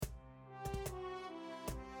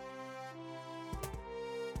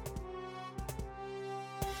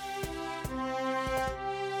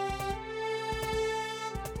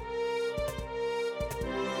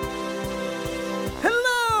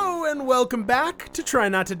Welcome back to Try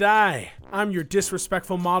Not to Die. I'm your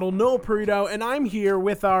disrespectful model, Noel Perito, and I'm here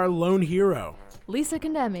with our lone hero, Lisa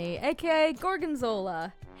Condemi, aka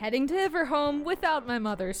Gorgonzola, heading to Everhome without my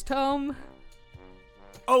mother's tome.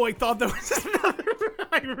 Oh, I thought that was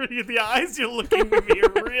another. The eyes you're looking at me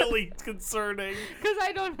are really concerning. Because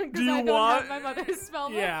I don't have my mother's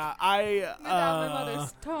spell. Yeah, without my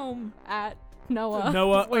mother's tome at Noah.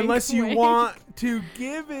 Noah, wink, unless you wink. want to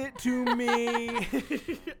give it to me.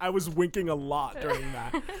 I was winking a lot during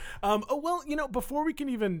that. Before we can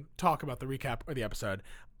even talk about the recap or the episode,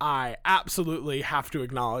 I absolutely have to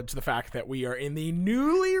acknowledge the fact that we are in the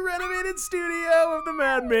newly renovated studio of the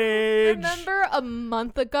Mad Mage. Remember a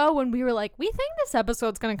month ago when we were like, we think this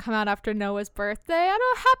episode's going to come out after Noah's birthday. I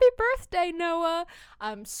know, happy birthday, Noah.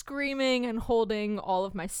 I'm screaming and holding all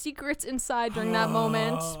of my secrets inside during that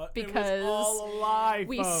moment because it was all a lie,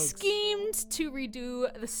 we folks. schemed to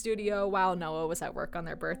redo the studio while Noah was at work on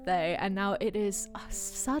their birthday, and now it is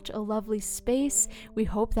such a lovely space. We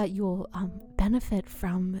hope that you'll benefit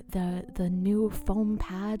from the new foam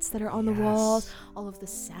pads that are on the walls, all of the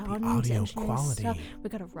sound, the audio engineering quality. stuff. We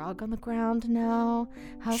got a rug on the ground now.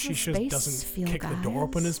 How's the She space doesn't feel, kick guys? the door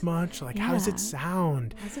open as much. Like, how does Yeah. it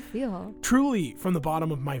sound? How's it feel? Truly, from the bottom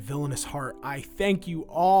of my villainous heart, I thank you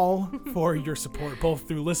all for your support, both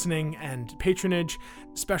through listening and patronage.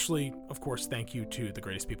 Especially, of course, thank you to the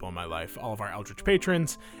greatest people in my life, all of our Eldritch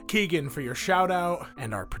patrons, Keegan for your shout out,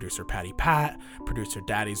 and our producer Patty Pat, producer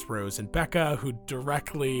Daddies Rose and Becca, who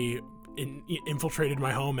directly infiltrated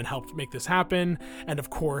my home and helped make this happen, and of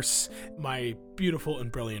course, my beautiful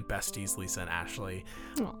and brilliant besties, Lisa and Ashley.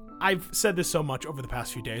 Aww. I've said this so much over the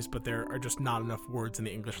past few days, but there are just not enough words in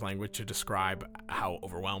the English language to describe how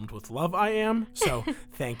overwhelmed with love I am. So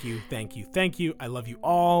thank you, thank you, thank you. I love you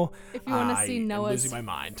all. If you want to see Noah's losing my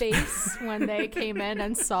mind. face when they came in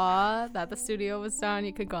and saw that the studio was done,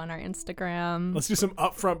 you could go on our Instagram. Let's do some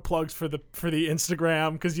upfront plugs for the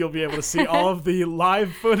Instagram, because you'll be able to see all of the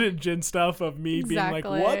live footage and stuff of me being like,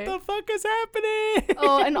 what the fuck is happening?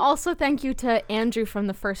 Oh, and also thank you to Andrew from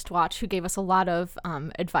the First Watch, who gave us a lot of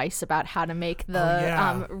advice about how to make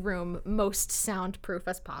the room most soundproof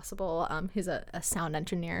as possible. He's a sound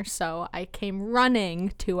engineer, so I came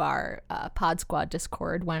running to our Pod Squad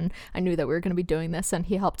Discord when I knew that we were going to be doing this, and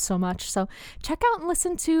he helped so much. So check out and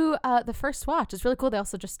listen to the First Watch. It's really cool. They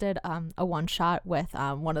also just did a one-shot with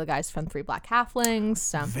one of the guys from Three Black Halflings.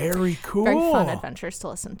 So very cool. Very fun adventures to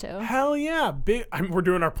listen to. Hell yeah. We're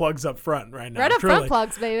doing our plugs up front right now. Right up truly. front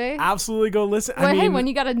plugs, baby. Absolutely go listen. Well, hey, when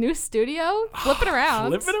you got a new studio, flip it around.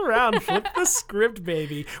 Flip it around. Flip the script,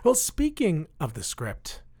 baby. Well, speaking of the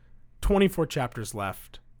script, 24 chapters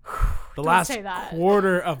left. The last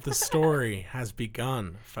quarter of the story has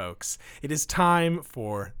begun, folks. It is time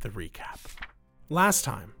for the recap. Last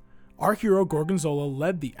time, our hero Gorgonzola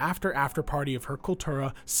led the after party of her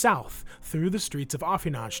Kultura south through the streets of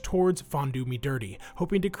Affinage towards Fondue Me Dirty,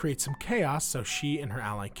 hoping to create some chaos so she and her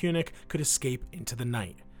ally Kunik could escape into the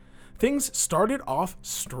night. Things started off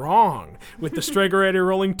strong, with the Strigerator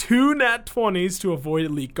rolling 2 nat 20s to avoid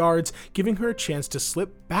elite guards, giving her a chance to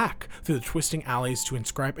slip back through the twisting alleys to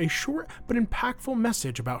inscribe a short but impactful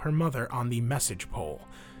message about her mother on the message pole.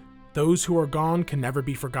 Those who are gone can never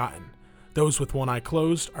be forgotten. Those with one eye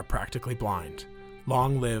closed are practically blind.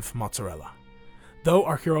 Long live Mozzarella. Though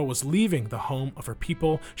our hero was leaving the home of her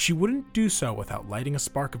people, she wouldn't do so without lighting a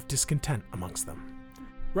spark of discontent amongst them.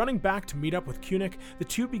 Running back to meet up with Kunik, the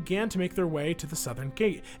two began to make their way to the southern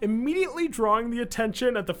gate, immediately drawing the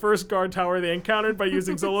attention at the first guard tower they encountered by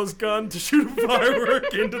using Zola's gun to shoot a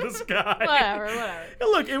firework into the sky. Whatever.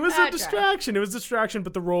 And look, it was a distraction. It was a distraction,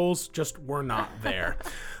 but the rolls just were not there.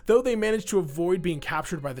 Though they managed to avoid being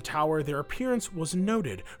captured by the tower, their appearance was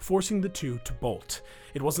noted, forcing the two to bolt.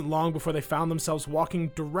 It wasn't long before they found themselves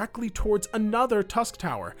walking directly towards another Tusk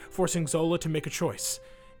Tower, forcing Zola to make a choice.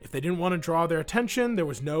 If they didn't want to draw their attention, there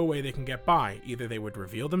was no way they can get by. Either they would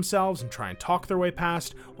reveal themselves and try and talk their way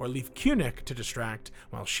past, or leave Kunik to distract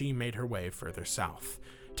while she made her way further south.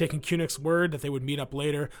 Taking Kunik's word that they would meet up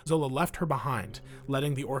later, Zola left her behind,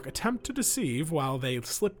 letting the orc attempt to deceive while they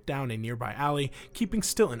slipped down a nearby alley, keeping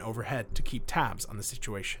Stilton overhead to keep tabs on the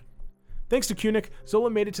situation. Thanks to Kunik, Zola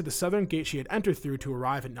made it to the southern gate she had entered through to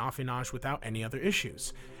arrive at Affinage without any other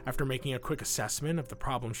issues. After making a quick assessment of the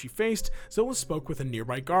problem she faced, Zola spoke with a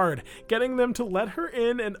nearby guard, getting them to let her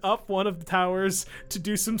in and up one of the towers to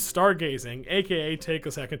do some stargazing, aka take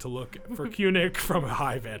a second to look for Kunik from a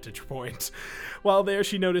high vantage point. While there,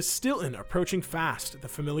 she noticed Stilton approaching fast, the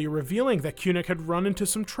familiar revealing that Kunik had run into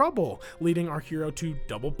some trouble, leading our hero to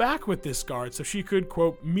double back with this guard so she could,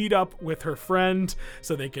 quote, meet up with her friend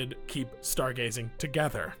so they could keep stargazing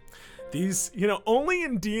together. These, only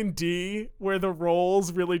in D&D where the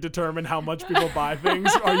roles really determine how much people buy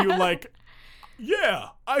things are you like, yeah,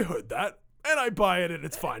 I heard that. And I buy it, and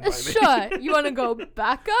it's fine by me. Sure. You want to go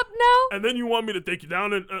back up now? And then you want me to take you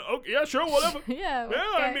down, and okay, yeah, sure, whatever. Yeah.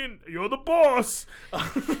 Okay. I mean, you're the boss.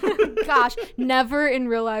 Gosh, never in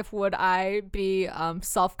real life would I be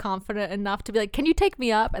self-confident enough to be like, can you take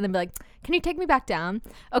me up? And then be like, can you take me back down?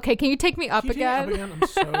 Okay, can you take me up again? I'm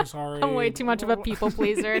so sorry. I'm way too much of a people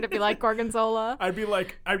pleaser to be like Gorgonzola. I'd be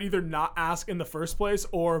like, I'd either not ask in the first place,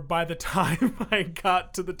 or by the time I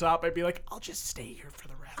got to the top, I'd be like, I'll just stay here for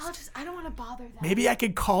the rest. I don't want to bother them. Maybe I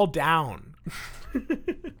could call down.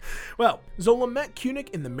 Well, Zola met Kunuk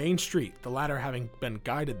in the main street, the latter having been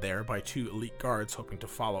guided there by 2 elite guards hoping to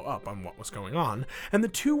follow up on what was going on, and the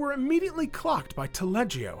 2 were immediately clocked by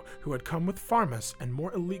Taleggio, who had come with Pharmus and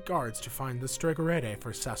more elite guards to find the Stregorede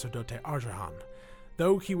for Sacerdote Arjahan.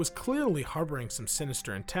 Though he was clearly harboring some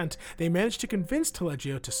sinister intent, they managed to convince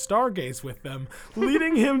Taleggio to stargaze with them,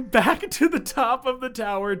 leading him back to the top of the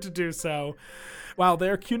tower to do so. While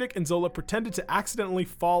there, Kunuk and Zola pretended to accidentally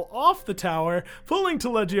fall off the tower, pulling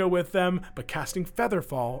Taleggio with them, but casting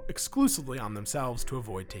Featherfall exclusively on themselves to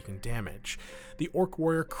avoid taking damage. The orc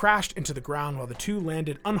warrior crashed into the ground while the 2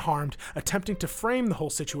 landed unharmed, attempting to frame the whole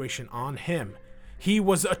situation on him. He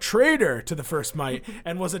was a traitor to the First Might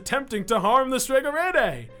and was attempting to harm the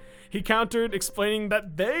Stregorede. He countered, explaining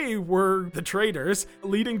that they were the traitors,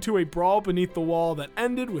 leading to a brawl beneath the wall that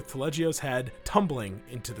ended with Taleggio's head tumbling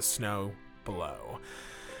into the snow below.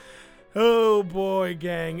 Oh boy,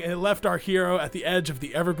 gang. It left our hero at the edge of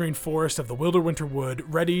the evergreen forest of the Wilderwinter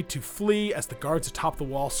Wood, ready to flee as the guards atop the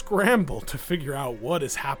wall scramble to figure out what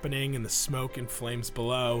is happening in the smoke and flames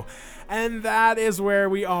below. And that is where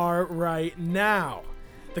we are right now.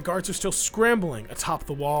 The guards are still scrambling atop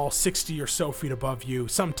the wall, 60 or so feet above you,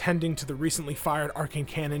 some tending to the recently fired arcane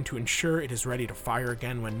cannon to ensure it is ready to fire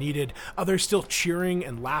again when needed, others still cheering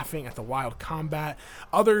and laughing at the wild combat,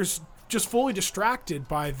 others just fully distracted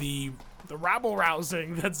by the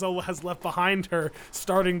rabble-rousing that Zola has left behind her,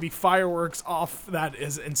 starting the fireworks off that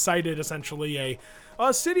is incited essentially a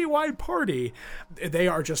citywide party. They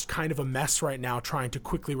are just kind of a mess right now, trying to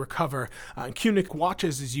quickly recover. Kunuk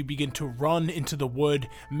watches as you begin to run into the wood,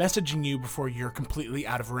 messaging you before you're completely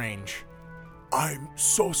out of range. I'm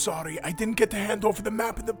so sorry. I didn't get to hand over the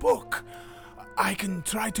map in the book. I can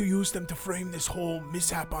try to use them to frame this whole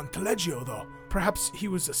mishap on Taleggio, though. Perhaps he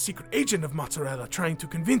was a secret agent of Mozzarella trying to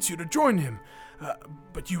convince you to join him.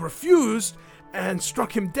 But you refused and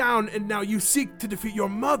struck him down, and now you seek to defeat your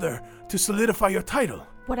mother to solidify your title.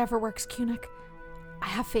 Whatever works, Kunuk. I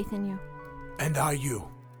have faith in you. And I you.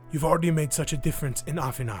 You've already made such a difference in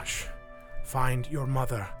Afinash. Find your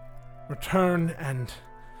mother. Return, and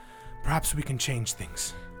perhaps we can change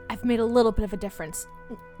things. I've made a little bit of a difference.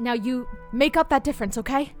 Now you make up that difference,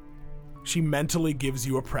 okay? She mentally gives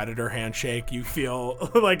you a predator handshake. You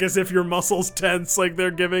feel like as if your muscles tense, like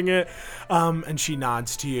they're giving it. And she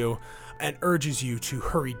nods to you and urges you to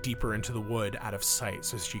hurry deeper into the wood out of sight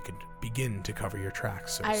so she could begin to cover your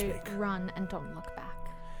tracks, so to speak. I run and don't look back.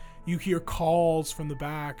 You hear calls from the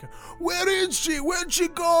back. Where is she? Where'd she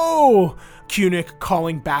go? Kunuk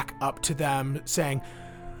calling back up to them, saying,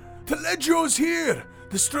 Taleggio's here!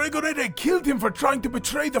 The Stregorede killed him for trying to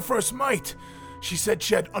betray the First Might. She said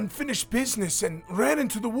she had unfinished business and ran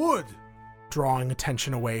into the wood. Drawing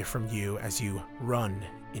attention away from you as you run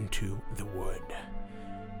into the wood.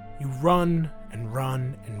 You run and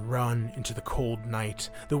run and run into the cold night,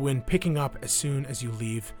 the wind picking up as soon as you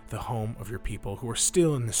leave the home of your people who are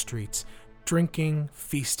still in the streets, drinking,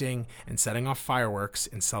 feasting, and setting off fireworks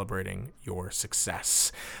in celebrating your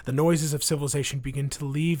success. The noises of civilization begin to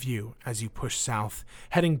leave you as you push south,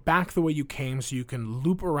 heading back the way you came so you can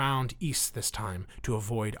loop around east this time to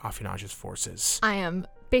avoid Afinaj's forces. I am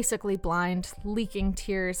basically blind, leaking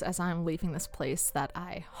tears as I'm leaving this place that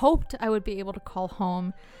I hoped I would be able to call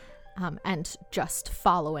home, and just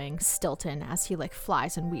following Stilton as he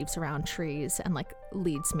flies and weaves around trees and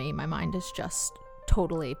leads me. My mind is just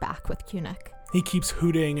totally back with Kunuk. He keeps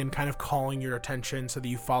hooting and kind of calling your attention so that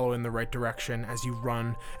you follow in the right direction as you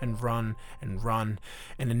run and run and run,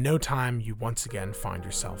 and in no time you once again find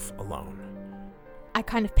yourself alone. I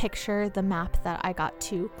kind of picture the map that I got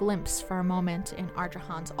to glimpse for a moment in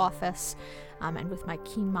Arjahan's office, and with my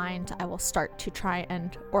keen mind, I will start to try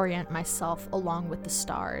and orient myself along with the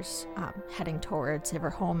stars, heading towards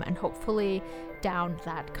Iverholm and hopefully down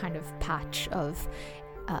that kind of patch of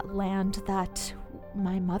land that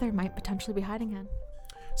my mother might potentially be hiding in.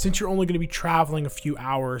 Since you're only going to be traveling a few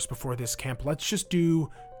hours before this camp, let's just do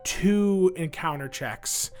 2 encounter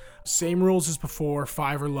checks. Same rules as before,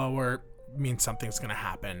 5 or lower. means something's going to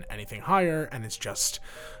happen. Anything higher, and it's just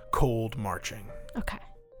cold marching. Okay.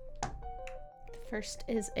 The first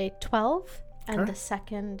is a 12, and the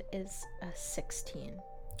second is a 16.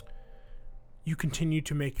 You continue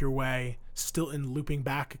to make your way, Stilton looping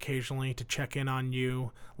back occasionally to check in on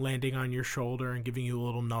you, landing on your shoulder and giving you a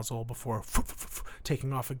little nuzzle before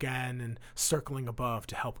taking off again and circling above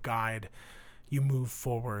to help guide. You move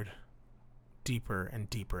forward, deeper and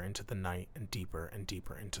deeper into the night and deeper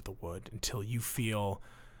into the wood until you feel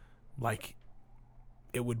like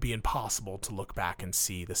it would be impossible to look back and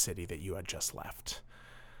see the city that you had just left.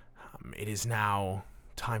 It is now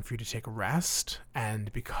time for you to take a rest,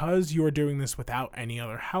 and because you are doing this without any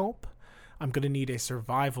other help, I'm going to need a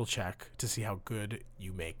survival check to see how good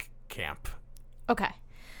you make camp. Okay.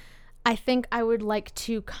 I think I would like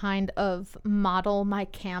to kind of model my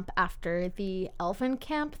camp after the elven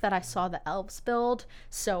camp that I saw the elves build.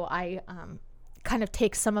 So I kind of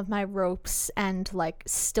take some of my ropes and like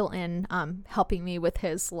Stilton helping me with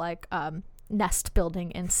his like nest building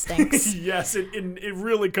instincts. Yes, it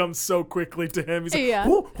really comes so quickly to him. He's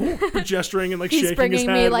like, gesturing and like He's shaking his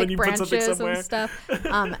head like when you put something somewhere. And stuff,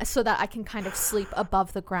 so that I can kind of sleep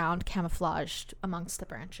above the ground, camouflaged amongst the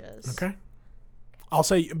branches. Okay. I'll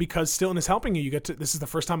say, because Stilton is helping you, this is the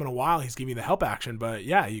first time in a while he's giving you the help action, but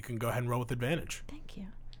yeah, you can go ahead and roll with advantage. Thank you.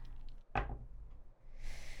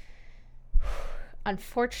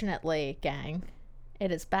 Unfortunately, gang, it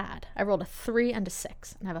is bad. I rolled a 3 and a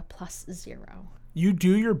 6, and I have a +0. You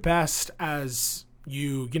do your best as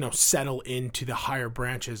you settle into the higher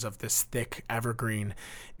branches of this thick evergreen.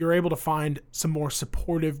 You're able to find some more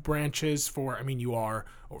supportive branches you are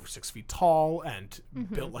over 6 feet tall and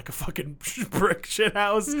built like a fucking brick shit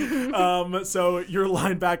house. So your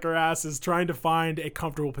linebacker ass is trying to find a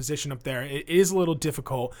comfortable position up there. It is a little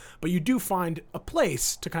difficult, but you do find a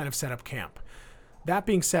place to kind of set up camp. That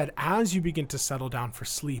being said, as you begin to settle down for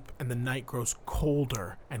sleep and the night grows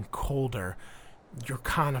colder and colder, you're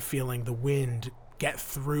kind of feeling the wind get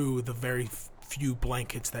through the very few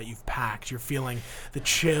blankets that you've packed. You're feeling the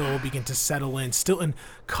chill begin to settle in. Stilton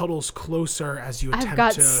cuddles closer as you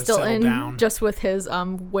attempt to settle down. Just with his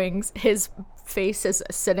wings. His face is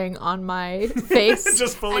sitting on my face.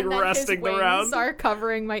 Just fully resting around. His wings are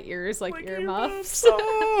covering my ears like earmuffs.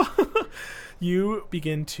 Oh. You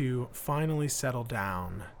begin to finally settle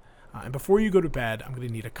down. And before you go to bed, I'm going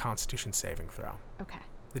to need a Constitution saving throw. Okay.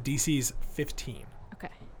 The DC is 15.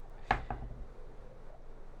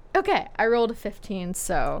 Okay, I rolled a 15,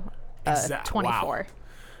 so 24.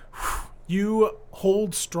 Wow. You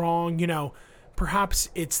hold strong, perhaps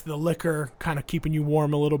it's the liquor kind of keeping you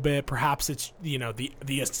warm a little bit. Perhaps it's, the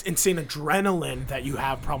insane adrenaline that you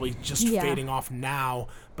have probably just fading off now,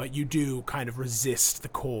 but you do kind of resist the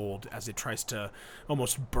cold as it tries to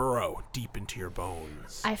almost burrow deep into your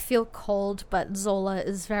bones. I feel cold, but Zola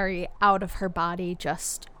is very out of her body,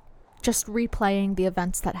 just replaying the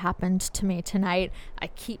events that happened to me tonight. I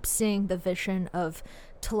keep seeing the vision of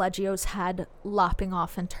Taleggio's head lopping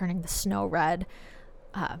off and turning the snow red,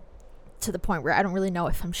 to the point where I don't really know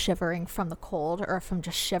if I'm shivering from the cold or if I'm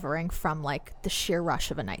just shivering from like the sheer rush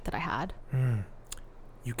of a night that I had.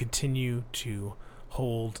 You continue to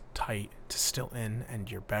hold tight to Stilton and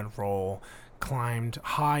your bedroll. Climbed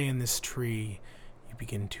high in this tree, you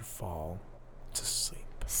begin to fall to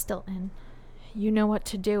sleep. Stilton, you know what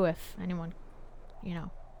to do if anyone,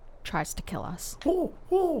 tries to kill us.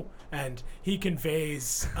 And he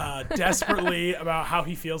conveys desperately about how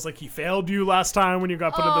he feels like he failed you last time when you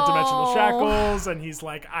got put in the dimensional shackles, and he's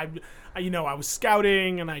like, I was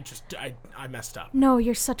scouting and I messed up. No,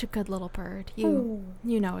 you're such a good little bird. You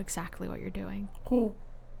know exactly what you're doing.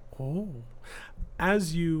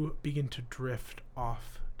 As you begin to drift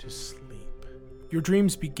off to sleep, your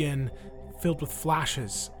dreams begin filled with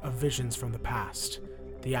flashes of visions from the past.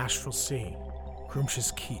 The Astral Sea,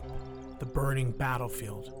 Grumsh's Keep, the burning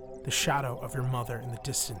battlefield, the shadow of your mother in the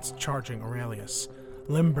distance charging Aurelius,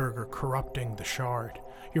 Limburger corrupting the Shard,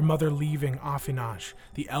 your mother leaving Affinage,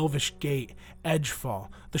 the Elvish Gate, Edgefall,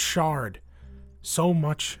 the Shard. So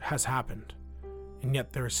much has happened, and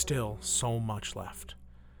yet there is still so much left.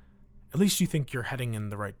 At least you think you're heading in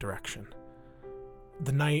the right direction.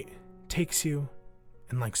 The night takes you,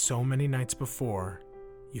 and like so many nights before,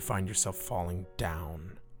 you find yourself falling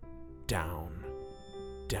down, down,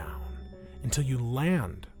 down, until you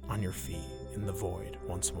land on your feet in the void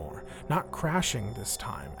once more. Not crashing this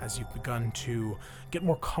time, as you've begun to get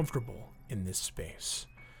more comfortable in this space.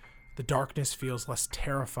 The darkness feels less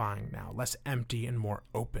terrifying now, less empty and more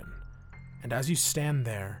open. And as you stand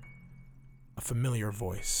there, a familiar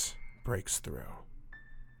voice breaks through.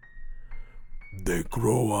 They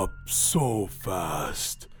grow up so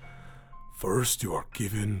fast. First you are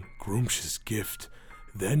given Gruumsh's gift,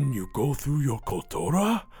 then you go through your Kol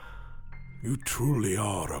Torah? You truly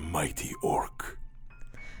are a mighty orc.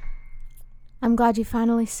 I'm glad you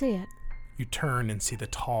finally see it. You turn and see the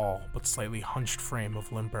tall but slightly hunched frame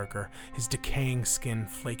of Limburger, his decaying skin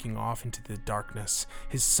flaking off into the darkness,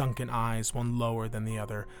 his sunken eyes, one lower than the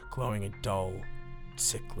other, glowing a dull,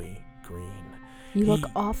 sickly green. You look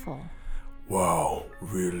awful. Wow,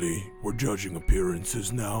 really? We're judging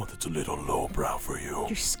appearances now? That's a little lowbrow for you.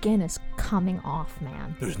 Your skin is coming off,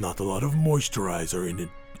 man. There's not a lot of moisturizer in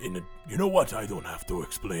it. You know what? I don't have to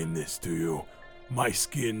explain this to you. My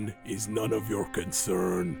skin is none of your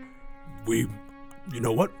concern. You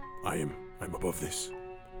know what? I'm above this.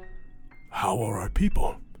 How are our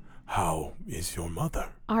people? How is your mother?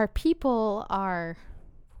 Our people are,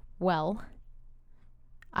 well,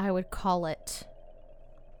 I would call it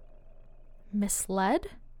misled.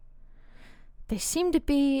 They seem to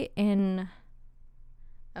be in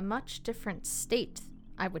a much different state,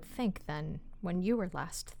 I would think, than when you were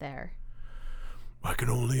last there. I can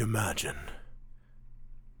only imagine.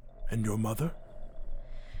 And your mother?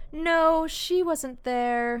 No, she wasn't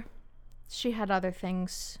there. She had other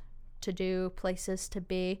things to do, places to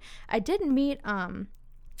be. I did meet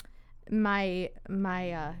my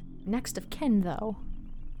next of kin, though.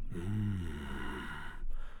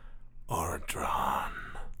 Ardran.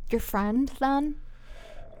 Your friend, then?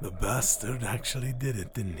 The bastard actually did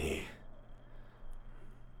it, didn't he?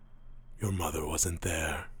 Your mother wasn't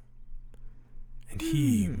there. And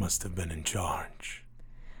he must have been in charge.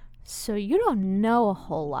 So you don't know a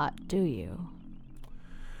whole lot, do you?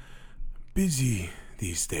 Busy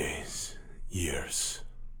these days. Years.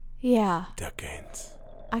 Yeah. Decades.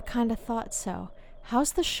 I kind of thought so.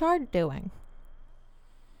 How's the shard doing?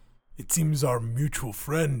 It seems our mutual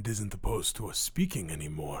friend isn't opposed to us speaking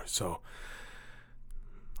anymore, so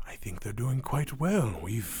I think they're doing quite well.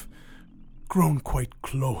 We've grown quite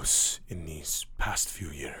close in these past few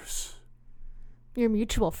years. Your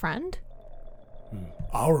mutual friend?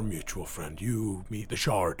 Our mutual friend. You, me, the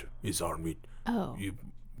shard is our Oh.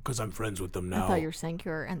 Because I'm friends with them now. I thought you were saying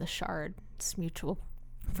you're and the shard's mutual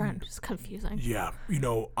friend. It's confusing. Yeah,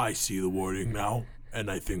 I see the wording now, and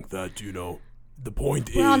I think that, the point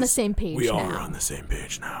is... We're on the same page now. We are on the same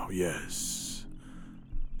page now, yes.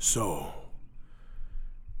 So,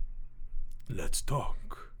 let's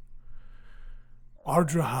talk.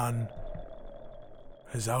 Ardrahan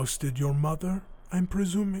has ousted your mother, I'm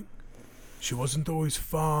presuming? She wasn't always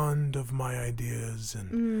fond of my ideas,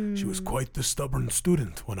 and she was quite the stubborn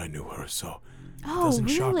student when I knew her, so it doesn't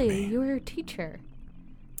shock me. Oh, really? You were her teacher?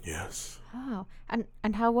 Yes. Oh,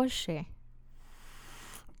 and how was she?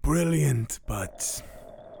 Brilliant, but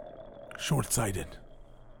short-sighted.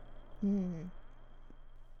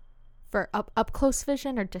 For up close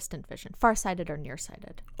vision or distant vision? Farsighted or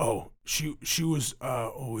nearsighted? Oh, she was,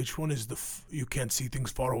 which one is you can't see things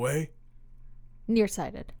far away?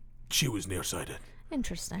 Nearsighted. She was nearsighted.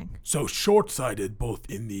 Interesting. So short-sighted, both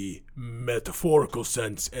in the metaphorical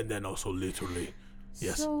sense and then also literally.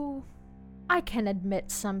 Yes. So, I can admit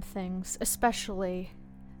some things, especially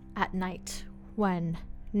at night when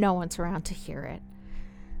no one's around to hear it.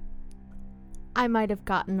 I might have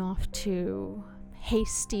gotten off to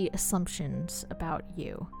hasty assumptions about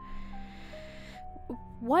you.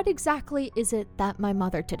 What exactly is it that my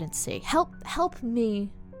mother didn't see? Help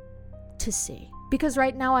me to see. Because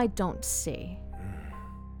right now I don't see.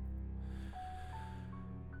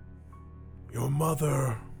 Your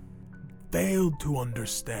mother failed to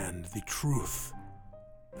understand the truth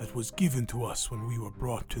that was given to us when we were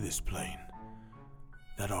brought to this plane.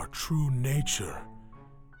 That our true nature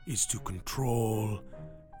is to control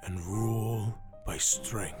and rule by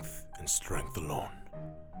strength and strength alone.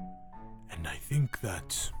 And I think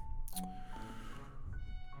that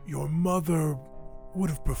your mother would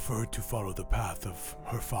have preferred to follow the path of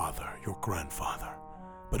her father, your grandfather.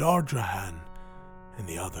 But Ardrahan and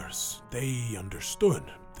the others, they understood.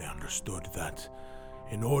 They understood that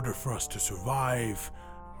in order for us to survive,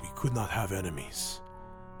 we could not have enemies.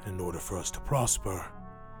 And in order for us to prosper,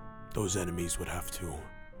 those enemies would have to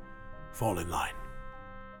fall in line.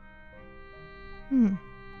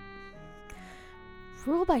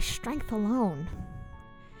 Rule by strength alone.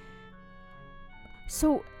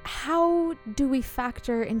 So how do we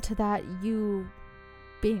factor into that you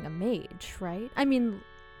being a mage, right? I mean,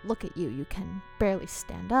 look at you. You can barely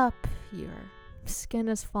stand up. Your skin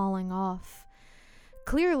is falling off.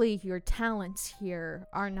 Clearly, your talents here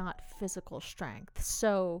are not physical strength.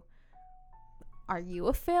 So, are you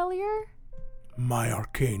a failure? My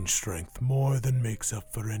arcane strength more than makes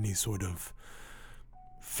up for any sort of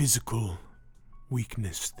physical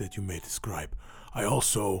weakness that you may describe. I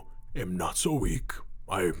also am not so weak.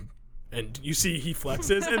 And you see he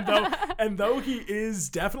flexes, and though he is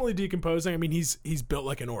definitely decomposing, I mean he's built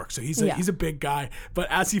like an orc, so he's a big guy. But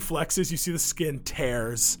as he flexes, you see the skin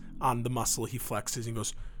tears on the muscle he flexes, and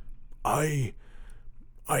goes, I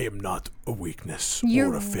am not a weakness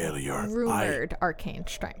or a failure. Rumored arcane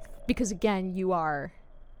strength, because again, you are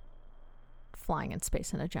flying in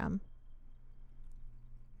space in a gem.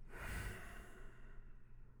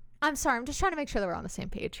 I'm sorry, I'm just trying to make sure that we're on the same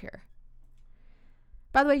page here.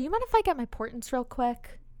 By the way, you mind if I get my portents real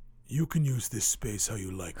quick? You can use this space how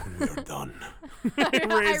you like when we are done.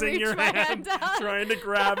 Raising your hand trying to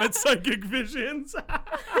grab at psychic visions.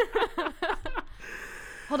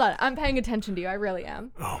 Hold on, I'm paying attention to you. I really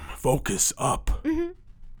am. Focus up. Mm-hmm.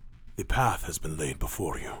 The path has been laid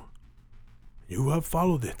before you. You have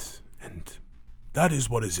followed it, and that is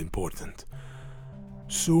what is important.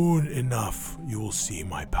 Soon enough, you will see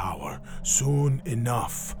my power. Soon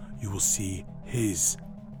enough, you will see his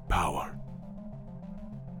power.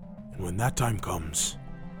 And when that time comes,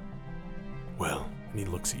 well, and he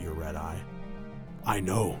looks at your red eye, I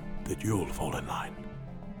know that you'll fall in line.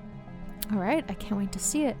 All right, I can't wait to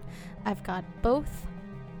see it. I've got both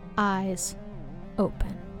eyes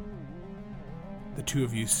open. The two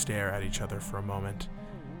of you stare at each other for a moment,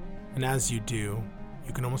 and as you do,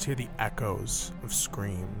 you can almost hear the echoes of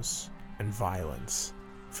screams and violence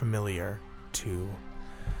familiar to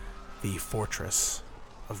the fortress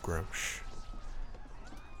of Grumsh.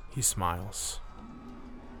 He smiles.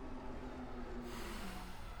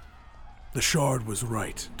 The Shard was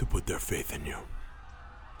right to put their faith in you.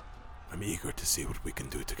 I'm eager to see what we can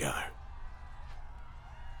do together.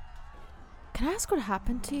 Can I ask what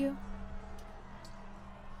happened to you?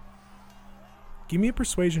 Give me a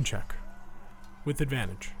persuasion check with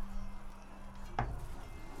advantage.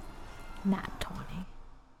 Nat 20.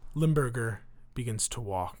 Limburger begins to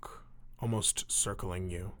walk, almost circling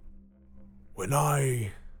you. When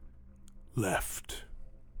I left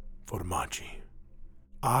Formaggio,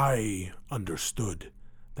 I understood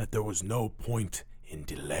that there was no point in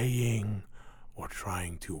delaying or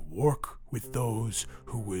trying to work with those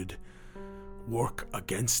who would work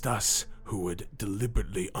against us, who would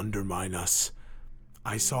deliberately undermine us.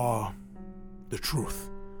 I saw the truth,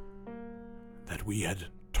 that we had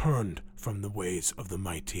turned from the ways of the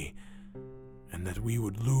mighty, and that we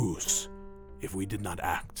would lose if we did not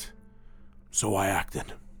act. So I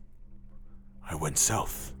acted. I went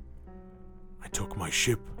south. I took my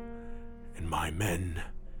ship and my men,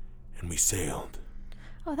 and we sailed.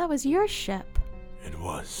 Oh, that was your ship. It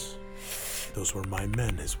was. Those were my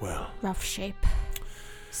men as well. Rough shape.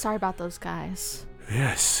 Sorry about those guys.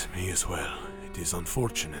 Yes, me as well. It is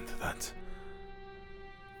unfortunate that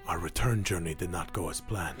our return journey did not go as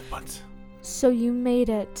planned, but... So you made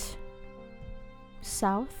it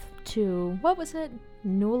south to, what was it,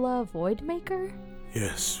 Nula Voidmaker?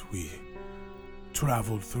 Yes, we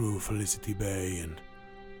traveled through Felicity Bay and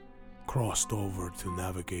crossed over to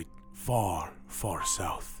navigate far, far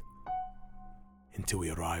south until we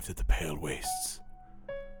arrived at the Pale Wastes.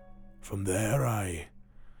 From there, I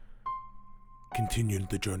continued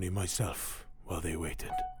the journey myself while they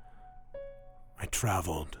waited. I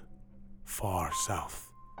traveled far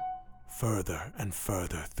south, further and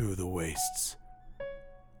further through the wastes,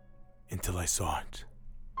 until I saw it.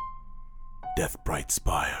 Deathbright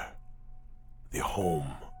Spire, the home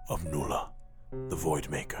of Nula, the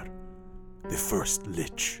Voidmaker, the first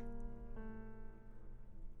Lich.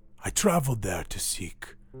 I traveled there to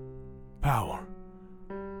seek power.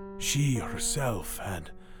 She herself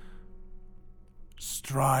had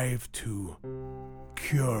strived to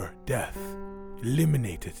cure death,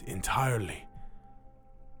 eliminate it entirely.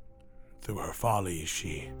 Through her folly,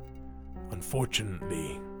 she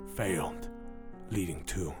unfortunately failed, leading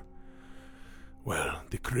to, well,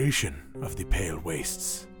 the creation of the Pale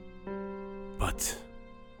Wastes. But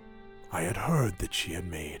I had heard that she had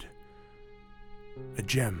made a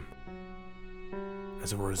gem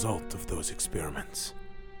as a result of those experiments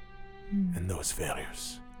and those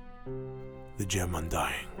failures. The gem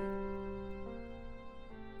Undying.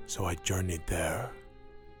 So I journeyed there,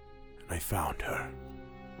 and I found her.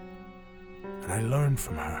 And I learned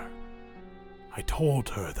from her. I told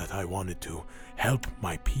her that I wanted to help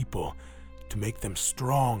my people, to make them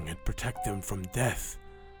strong and protect them from death.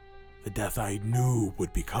 The death I knew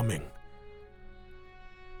would be coming.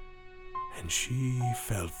 And she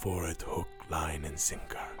fell for it hook, line, and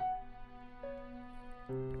sinker.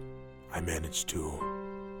 I managed to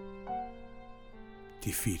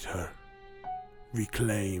defeat her,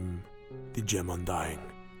 reclaim the gem Undying,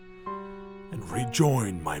 and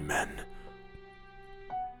rejoin my men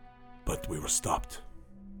But we were stopped.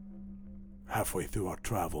 Halfway through our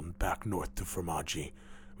travel back north to Formaggio,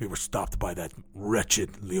 we were stopped by that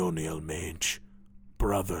wretched Leoniel mage,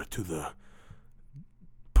 brother to the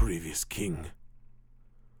previous king.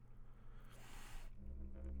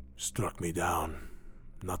 Struck me down,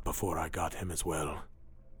 not before I got him as well.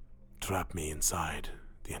 Trapped me inside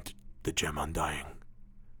the Gem Undying.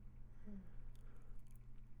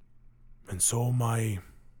 And so my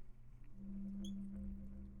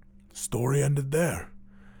story ended there.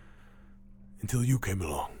 Until you came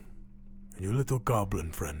along. And your little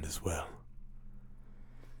goblin friend as well.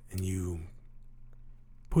 And you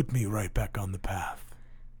put me right back on the path.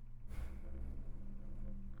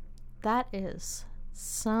 That is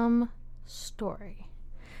some story.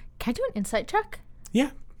 Can I do an insight check?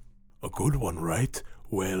 Yeah. A good one, right?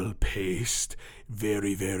 Well paced.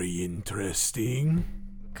 Very, very interesting.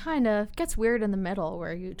 Kind of. Gets weird in the middle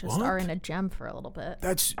where you just are in a gem for a little bit.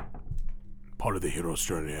 That's part of the hero's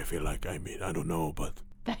journey, I feel like. I mean, I don't know, but...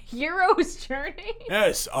 The hero's journey?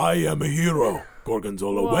 Yes, I am a hero,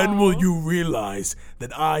 Gorgonzola. Whoa. When will you realize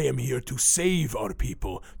that I am here to save our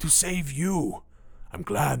people, to save you? I'm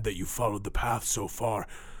glad that you followed the path so far.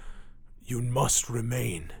 You must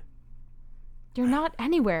remain. You're not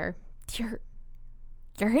anywhere. You're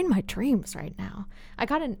in my dreams right now. I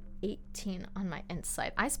got an 18 on my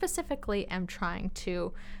insight. I specifically am trying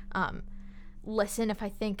to listen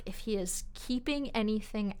if he is keeping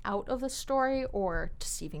anything out of the story or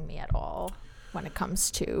deceiving me at all when it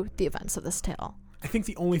comes to the events of this tale. I think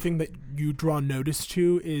the only thing that you draw notice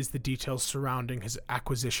to is the details surrounding his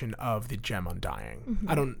acquisition of the Gem Undying. Mm-hmm.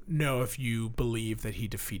 I don't know if you believe that he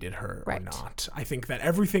defeated her or not. I think that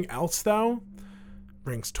everything else, though,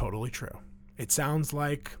 rings totally true. It sounds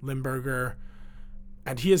like Limburger,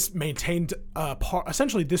 and he has maintained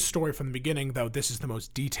essentially this story from the beginning, though this is the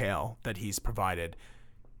most detail that he's provided.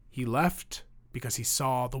 He left because he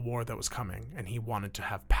saw the war that was coming, and he wanted to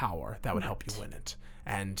have power that would help you win it.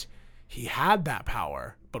 And he had that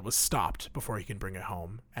power, but was stopped before he could bring it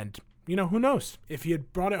home. And, who knows? If he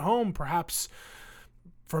had brought it home, perhaps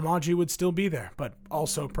Formaggio would still be there. But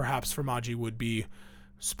also, perhaps Formaggio would be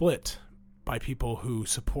split by people who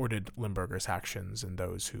supported Limburger's actions and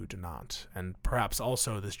those who do not. And perhaps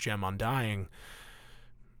also this Gem Undying,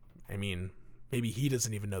 maybe he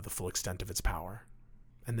doesn't even know the full extent of its power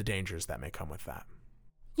and the dangers that may come with that.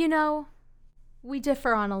 We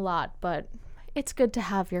differ on a lot, but it's good to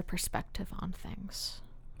have your perspective on things.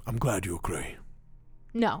 I'm glad you agree.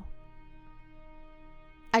 No.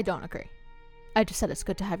 I don't agree. I just said it's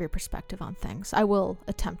good to have your perspective on things. I will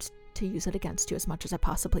attempt to use it against you as much as I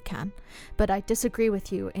possibly can. But I disagree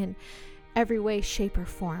with you in every way, shape, or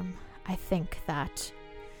form. I think that,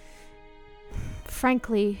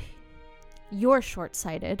 frankly, you're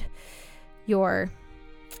short-sighted. You're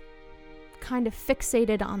kind of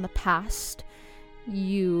fixated on the past.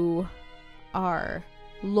 You are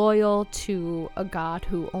loyal to a god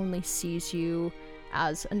who only sees you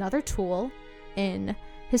as another tool in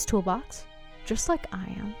his toolbox, just like I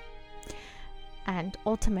am. And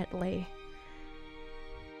ultimately,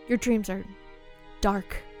 your dreams are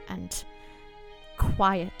dark and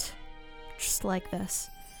quiet, just like this.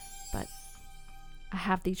 But I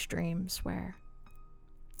have these dreams where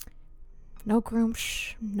no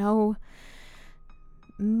Gruumsh, no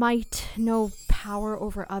might, no power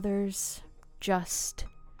over others, just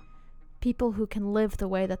people who can live the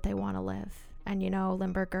way that they want to live. And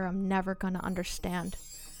Limburger, I'm never going to understand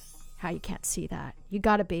how you can't see that. You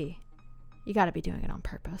gotta be doing it on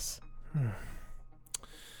purpose.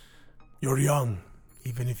 You're young.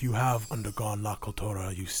 Even if you have undergone La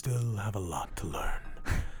Cultura, you still have a lot to learn.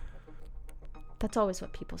 That's always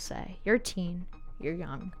what people say. You're a teen. You're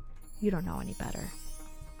young. You don't know any better.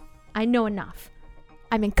 I know enough.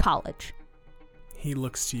 I'm in college. He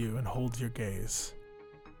looks to you and holds your gaze.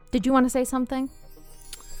 Did you want to say something?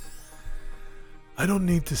 I don't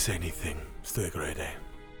need to say anything, Sturgrede.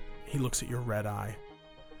 He looks at your red eye.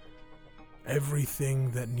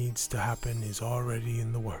 Everything that needs to happen is already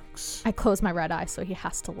in the works. I close my red eye so he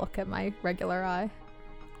has to look at my regular eye.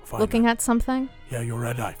 Fine. Looking at something? Yeah, your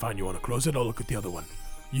red eye. Fine, you want to close it? I'll look at the other one.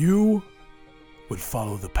 You would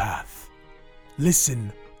follow the path.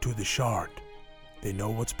 Listen to the shard. They know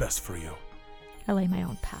what's best for you. I lay my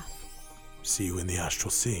own path. See you in the astral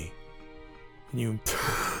sea. And you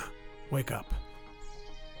wake up.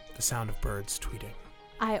 The sound of birds tweeting.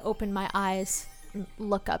 I open my eyes,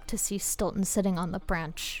 look up to see Stilton sitting on the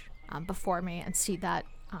branch before me and see that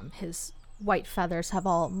his white feathers have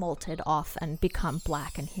all molted off and become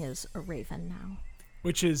black, and he is a raven now.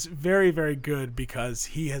 which is very, very good because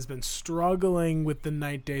he has been struggling with the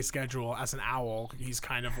night-day schedule as an owl. He's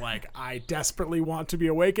kind of like, I desperately want to be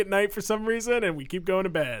awake at night for some reason, and we keep going to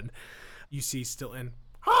bed. You see Stilton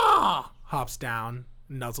hops down,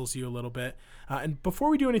 nuzzles you a little bit. And before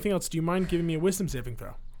we do anything else, do you mind giving me a wisdom saving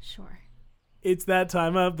throw? Sure. It's that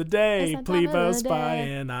time of the day. Plebo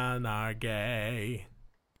spying on our gay.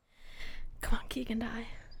 Come on, Keegan, die.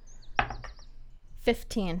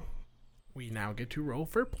 15. We now get to roll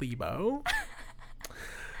for Plebo.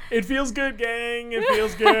 It feels good, gang. It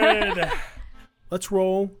feels good. Let's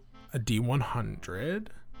roll a D100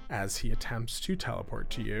 as he attempts to teleport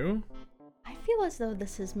to you. I feel as though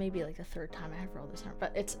this is maybe like the third time I have rolled this number,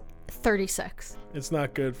 but it's 36. It's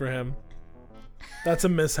not good for him. That's a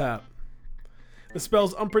mishap. The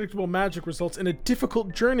spell's unpredictable magic results in a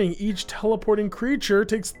difficult journey. Each teleporting creature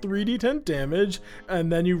takes 3d10 damage,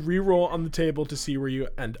 and then you re-roll on the table to see where you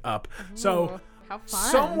end up. Ooh, so, how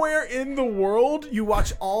fun. Somewhere in the world, you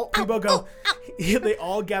watch all Plebo go. They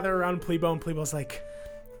all gather around Plebo, and Plebo's like,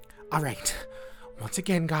 all right, once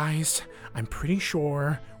again, guys, I'm pretty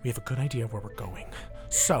sure we have a good idea of where we're going.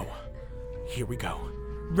 So, here we go.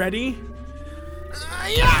 Ready?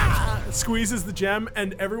 Yeah! Squeezes the gem,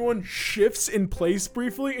 and everyone shifts in place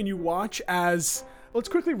briefly, and you watch as... Let's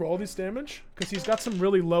quickly roll this damage, because he's got some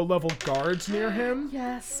really low-level guards near him.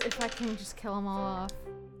 Yes, if I can just kill them all off.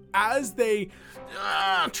 As they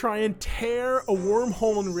try and tear a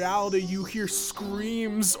wormhole in reality, you hear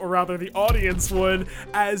screams, or rather the audience would,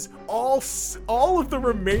 as all of the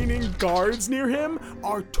remaining guards near him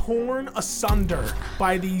are torn asunder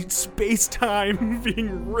by the space-time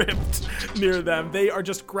being ripped near them. They are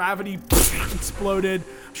just gravity exploded,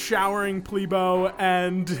 showering Plebo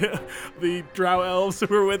and the drow elves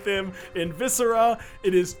who are with him in viscera.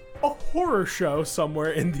 It is a horror show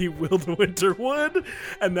somewhere in the Wildwinter Wood.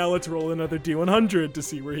 And now let's roll another D100 to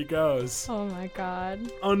see where he goes. Oh my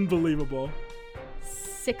god. Unbelievable.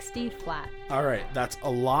 60 flat. All right, that's a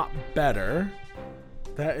lot better.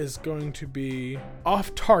 That is going to be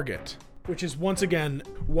off target, which is once again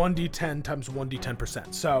 1d10 times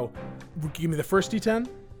 1d10%. So give me the first d10.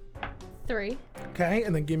 3. Okay,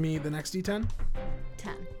 and then give me the next d10.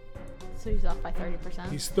 10. So he's off by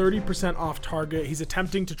 30%. He's 30% off target. He's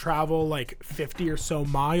attempting to travel like 50 or so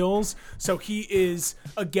miles. So he is,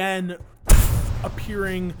 again,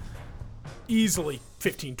 appearing easily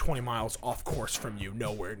 15, 20 miles off course from you,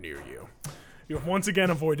 nowhere near you. You have once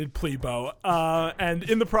again avoided Plebo, and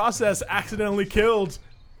in the process accidentally killed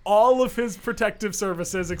all of his protective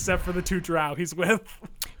services except for the 2 drow he's with.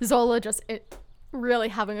 Zola just... really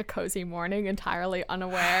having a cozy morning, entirely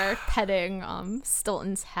unaware, petting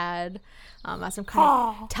Stilton's head as I'm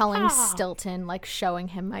kind of telling Stilton, like showing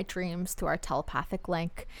him my dreams through our telepathic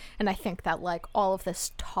link. And I think that like all of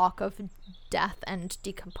this talk of death and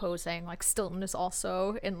decomposing, like Stilton is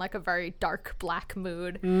also in like a very dark black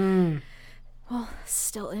mood. Well,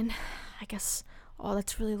 Stilton, I guess all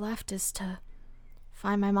that's really left is to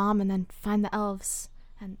find my mom and then find the elves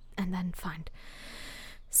and then find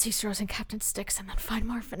Cicero's and Captain Styx, and then find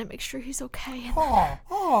Marvin and make sure he's okay.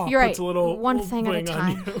 You're right. One thing at a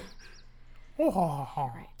time.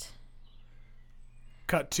 Right.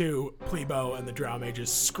 Cut to Plebo and the drow mages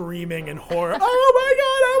screaming in horror. Oh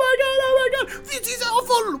my god! This is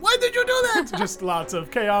awful! Why did you do that? Just lots of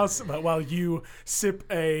chaos. But while you sip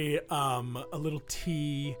a little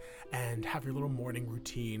tea and have your little morning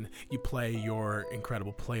routine, you play your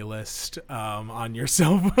incredible playlist on your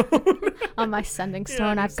cell phone. On my sending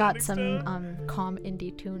stone, I've got some calm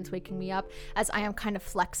indie tunes waking me up as I am kind of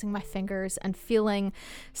flexing my fingers and feeling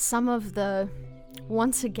some of the,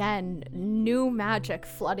 once again, new magic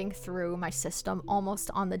flooding through my system almost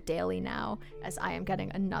on the daily now as I am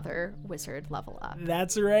getting another wizard level up.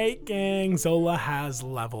 That's right, gang. Zola has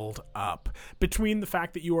leveled up. Between the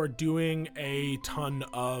fact that you are doing a ton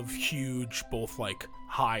of huge, both like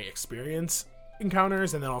high experience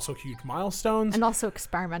encounters and then also huge milestones, and also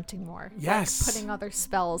experimenting more. Yes, like putting other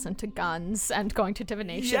spells into guns and going to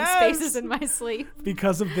divination spaces in my sleep.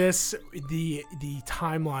 Because of this, the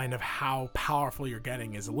timeline of how powerful you're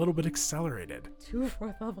getting is a little bit accelerated. 2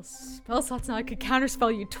 4th level spell slots. Now I could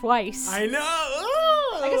counterspell you twice. I know.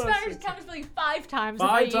 I could counterspell you 5 times if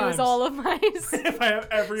I use all of my if I have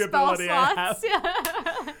every ability slots. I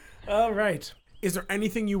have. Yeah. All right. Is there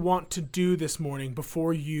anything you want to do this morning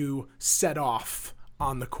before you set off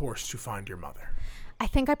on the course to find your mother? I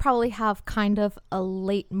think I probably have kind of a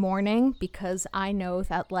late morning because I know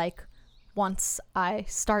that like once I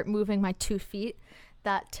start moving my 2 feet,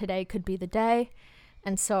 that today could be the day.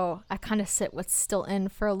 And so I kind of sit with Stilton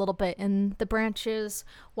for a little bit in the branches,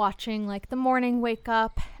 watching like the morning wake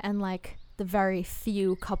up and like the very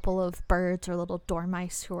few couple of birds or little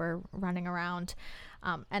dormice who are running around.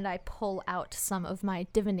 And I pull out some of my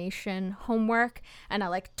divination homework and I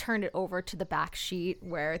like turn it over to the back sheet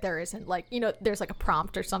where there isn't like, you know, there's like a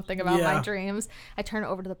prompt or something about my dreams. I turn it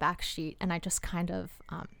over to the back sheet and I just kind of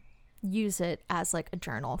use it as like a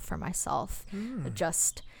journal for myself.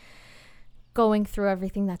 Just going through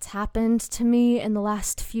everything that's happened to me in the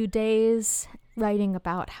last few days, writing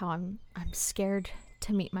about how I'm scared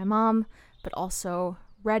to meet my mom, but also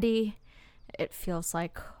ready. It feels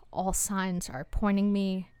like all signs are pointing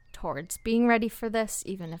me towards being ready for this,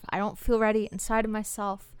 even if I don't feel ready inside of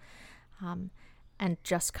myself, and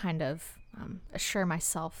just kind of assure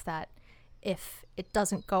myself that if it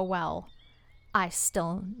doesn't go well, I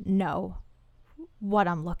still know what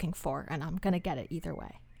I'm looking for, and I'm going to get it either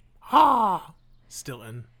way. Ha!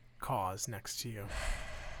 Stilton caws next to you.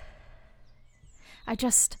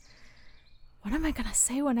 What am I going to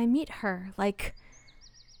say when I meet her? Like,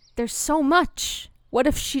 there's so much. What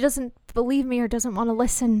if she doesn't believe me or doesn't want to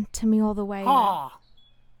listen to me all the way? Ha!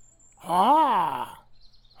 Ha!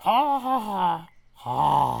 Ha ha ha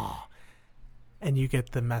ha. And you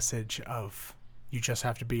get the message of you just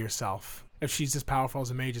have to be yourself. If she's as powerful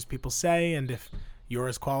as a mage as people say, and if you're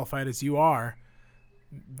as qualified as you are,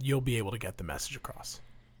 you'll be able to get the message across.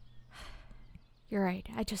 You're right.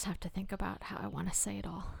 I just have to think about how I want to say it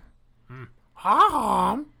all.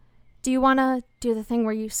 Do you want to do the thing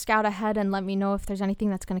where you scout ahead and let me know if there's anything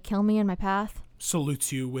that's going to kill me in my path?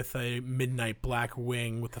 Salutes you with a midnight black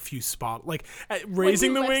wing with a few spot, like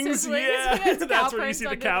raising the wings. Yeah, that's where you see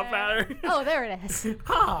the cow pattern. Oh, there it is.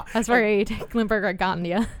 That's where Limburger had gotten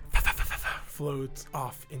you. Floats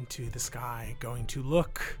off into the sky, going to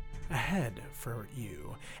look ahead for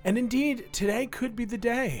you. And indeed, today could be the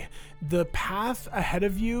day. The path ahead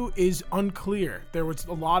of you is unclear. There was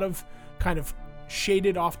a lot of kind of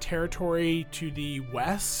shaded off territory to the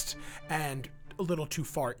west and a little too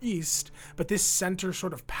far east, but this center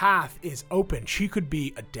sort of path is open. She could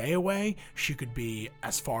be a day away. She could be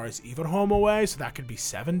as far as Everholm away, so that could be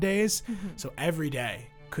 7 days. So every day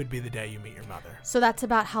could be the day you meet your mother. So that's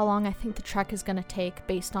about how long I think the trek is going to take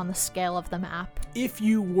based on the scale of the map. If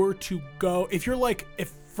you were to go, if you're like,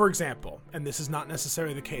 for example, and this is not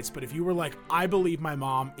necessarily the case, but if you were like, I believe my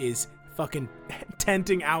mom is fucking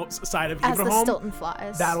tenting outside of Everholm, as the Stilton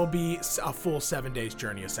flies, that'll be a full 7 days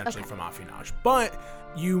journey essentially from Affinage. But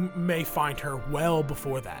you may find her well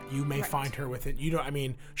before that. You may find her with it. You know, I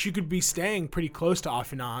mean, she could be staying pretty close to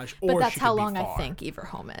Affinage, or but that's she how could long be far. I think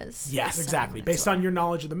Everholm is. Yes, exactly. Based on your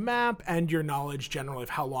knowledge of the map and your knowledge generally of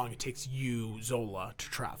how long it takes you, Zola, to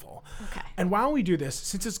travel. Okay. And while we do this,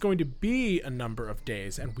 since it's going to be a number of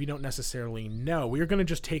days and we don't necessarily know, we are going to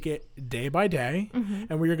just take it day by day,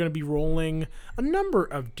 and we are going to be rolling a number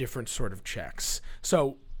of different sort of checks.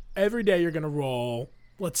 So every day you're going to roll,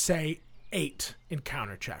 let's say, 8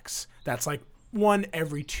 encounter checks. That's like 1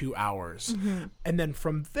 every 2 hours. And then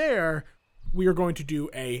from there, we are going to do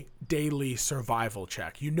a daily survival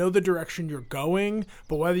check. You know the direction you're going,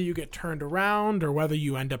 but whether you get turned around or whether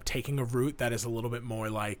you end up taking a route that is a little bit more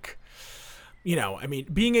like, you know, I mean,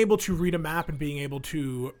 being able to read a map and being able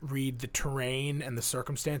to read the terrain and the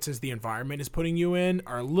circumstances the environment is putting you in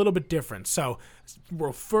are a little bit different. So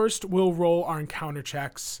we'll roll our encounter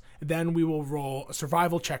checks, then we will roll a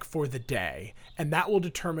survival check for the day, and that will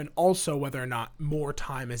determine also whether or not more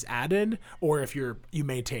time is added or if you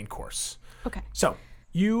maintain course. Okay. So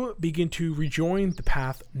you begin to rejoin the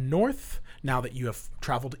path north now that you have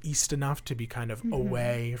traveled east enough to be kind of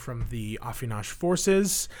away from the Affinage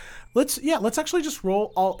forces. Let's actually just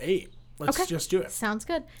roll all 8. Let's just do it. Sounds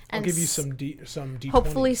good. I'll give you some D20s.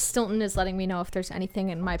 Hopefully Stilton is letting me know if there's anything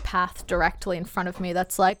in my path directly in front of me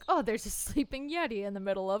that's like, oh, there's a sleeping Yeti in the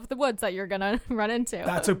middle of the woods that you're going to run into.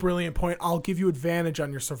 That's a brilliant point. I'll give you advantage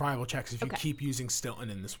on your survival checks if you keep using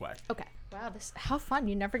Stilton in this way. Okay. Wow, how fun.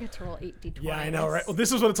 You never get to roll 8 D20s. Yeah, I know, right? Well,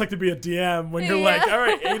 this is what it's like to be a DM when you're like, all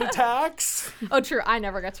right, 8 attacks. Oh, true. I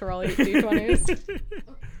never get to roll 8 D20s.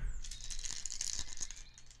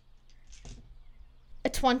 A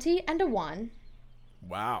 20 and a 1.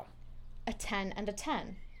 Wow. A 10 and a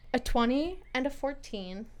 10. A 20 and a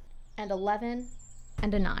 14. And 11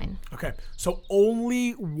 and a 9. Okay, so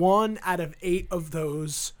only 1 out of 8 of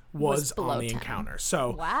those was on the 10. Encounter.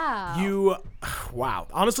 So wow.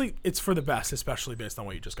 Honestly, it's for the best, especially based on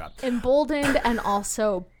what you just got. Emboldened and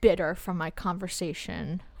also bitter from my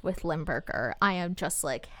conversation with Limburger. I am just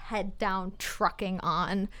like head down, trucking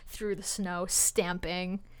on through the snow,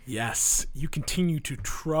 stamping. Yes, you continue to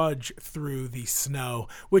trudge through the snow,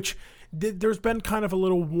 which there's been kind of a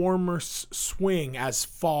little warmer swing as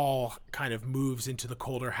fall kind of moves into the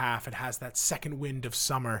colder half. It has that second wind of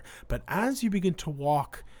summer. But as you begin to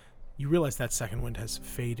walk, you realize that second wind has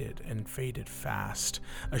faded and faded fast.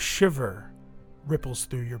 A shiver ripples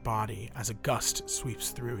through your body as a gust sweeps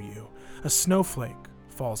through you. A snowflake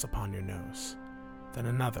falls upon your nose. Then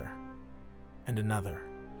another and another.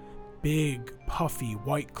 Big, puffy,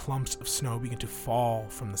 white clumps of snow begin to fall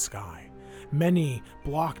from the sky. Many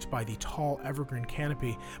blocked by the tall evergreen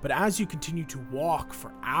canopy, but as you continue to walk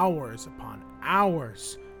for hours upon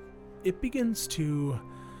hours, it begins to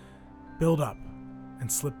build up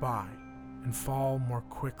and slip by and fall more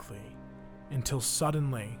quickly until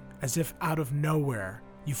suddenly, as if out of nowhere,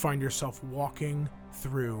 you find yourself walking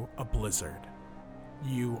through a blizzard.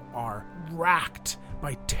 You are racked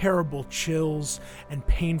by terrible chills and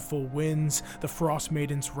painful winds, the Frost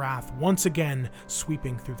Maiden's wrath once again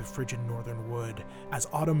sweeping through the frigid northern wood as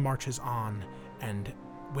autumn marches on and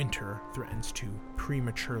winter threatens to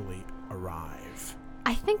prematurely arrive.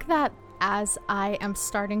 I think that as I am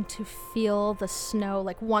starting to feel the snow,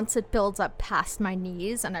 like once it builds up past my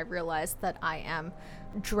knees and I realize that I am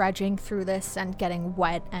dredging through this and getting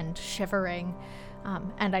wet and shivering,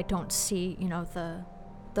 and I don't see,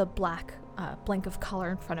 the black blink of color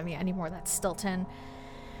in front of me anymore, that's Stilton,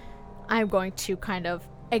 I'm going to kind of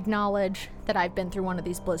acknowledge that I've been through one of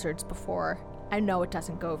these blizzards before. I know it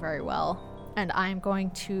doesn't go very well, and I'm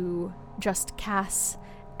going to just cast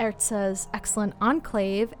Erza's excellent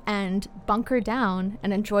enclave and bunker down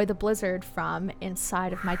and enjoy the blizzard from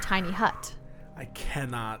inside of my tiny hut. I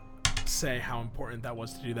cannot say how important that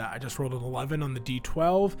was to do that. I just rolled an 11 on the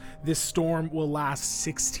D12. This storm will last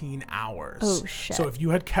 16 hours. Oh, shit. So if you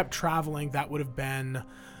had kept traveling, that would have been...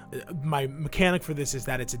 My mechanic for this is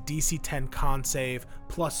that it's a DC 10 con save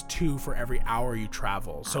plus 2 for every hour you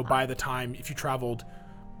travel. So by the time, if you traveled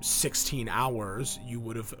 16 hours, you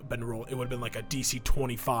would have been it would have been like a DC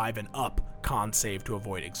 25 and up con save to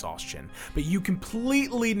avoid exhaustion. But you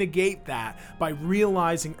completely negate that by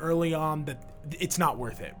realizing early on that it's not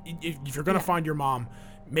worth it. If you're going to find your mom,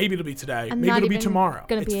 maybe it'll be today, maybe it'll be tomorrow.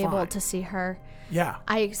 Going to be able to see her. Yeah.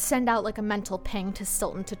 I send out like a mental ping to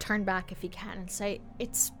Stilton to turn back if he can and say,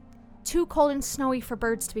 it's too cold and snowy for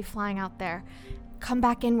birds to be flying out there. Come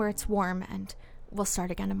back in where it's warm and we'll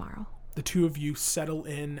start again tomorrow. The two of you settle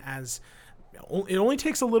in as it only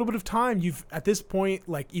takes a little bit of time. You've, at this point,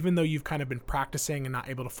 like, even though you've kind of been practicing and not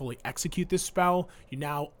able to fully execute this spell, you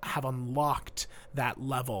now have unlocked that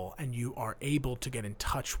level and you are able to get in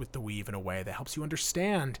touch with the weave in a way that helps you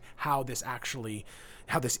understand how this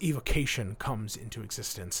evocation comes into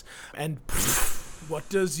existence. And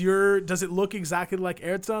does it look exactly like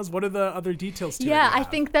Erza's? What are the other details to it? Yeah, I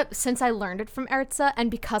think that since I learned it from Erza,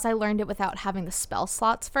 and because I learned it without having the spell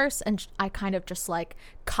slots first, and I kind of just like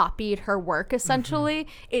copied her work essentially,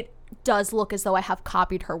 it does look as though I have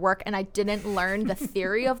copied her work, and I didn't learn the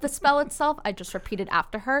theory of the spell itself. I just repeated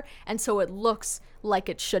after her, and so it looks like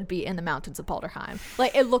it should be in the mountains of Baldurheim.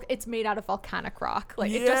 Like it's made out of volcanic rock.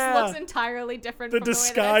 Like it just looks entirely different. The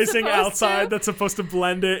disguising outside that's supposed to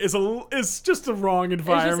blend it is just the wrong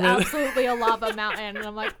environment. It's just absolutely a lava mountain, and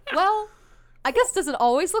I'm like, well, I guess, does it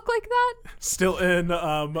always look like that? Stilton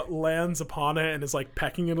lands upon it and is like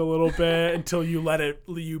pecking it a little bit until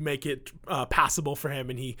you make it passable for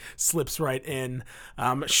him, and he slips right in,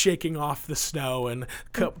 shaking off the snow and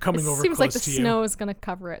coming over close to you. Seems like the snow is going to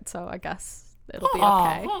cover it, so I guess it'll be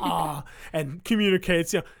okay. And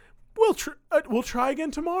communicates, we'll try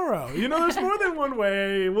again tomorrow. There's more than one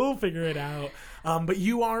way. We'll figure it out. But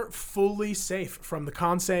you are fully safe from the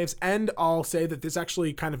con saves, and I'll say that this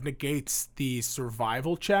actually kind of negates the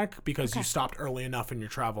survival check because you stopped early enough in your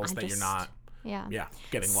travels that you're not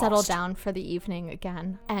getting lost. Settle down for the evening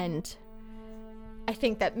again. And I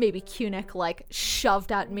think that maybe Kunik like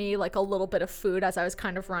shoved at me like a little bit of food as I was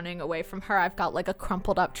kind of running away from her. I've got like a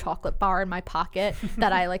crumpled up chocolate bar in my pocket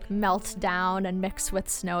that I like melt down and mix with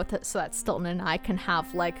snow so that Stilton and I can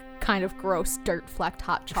have like kind of gross dirt flecked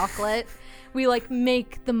hot chocolate. We like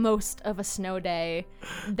make the most of a snow day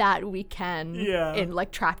that we can in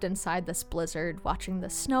like trapped inside this blizzard, watching the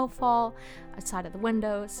snow fall outside of the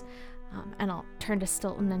windows. And I'll turn to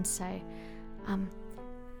Stilton and say,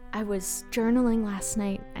 I was journaling last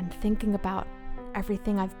night and thinking about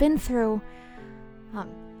everything I've been through,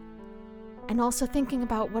 and also thinking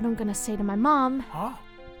about what I'm going to say to my mom. Huh?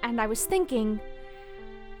 And I was thinking,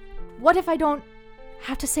 what if I don't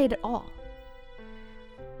have to say it at all?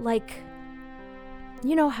 Like,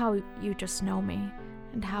 you know how you just know me,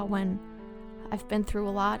 and how when I've been through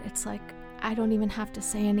a lot, it's like I don't even have to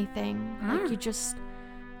say anything. Like, you just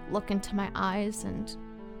look into my eyes and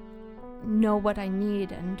know what I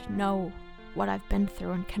need and know what I've been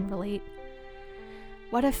through and can relate?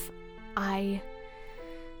 What if I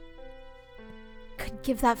could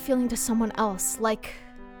give that feeling to someone else, like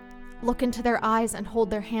look into their eyes and hold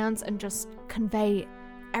their hands and just convey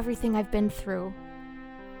everything I've been through?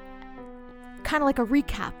 Kind of like a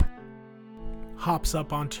recap. Hops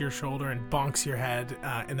up onto your shoulder and bonks your head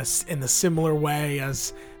in a similar way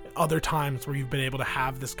as other times where you've been able to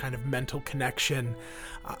have this kind of mental connection.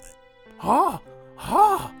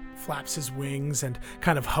 Flaps his wings and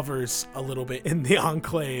kind of hovers a little bit in the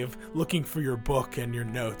enclave, looking for your book and your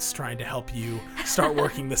notes, trying to help you start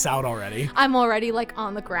working this out already. I'm already like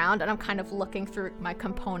on the ground and I'm kind of looking through my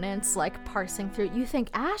components, like parsing through. You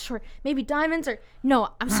think ash or maybe diamonds or no,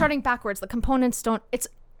 I'm starting backwards. The components don't, it's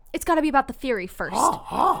got to be about the theory first.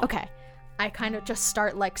 Okay. I kind of just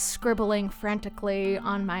start like scribbling frantically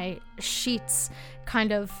on my sheets,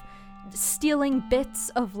 kind of stealing bits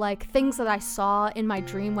of like things that I saw in my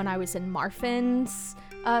dream when I was in Marfin's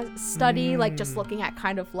study, like just looking at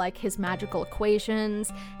kind of like his magical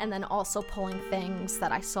equations, and then also pulling things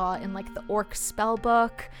that I saw in like the orc spell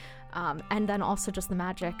book, and then also just the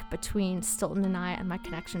magic between Stilton and I and my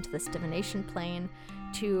connection to this divination plane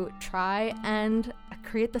to try and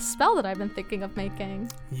create the spell that I've been thinking of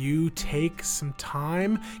making. You take some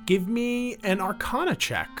time. Give me an Arcana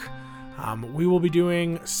check. We will be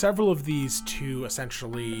doing several of these to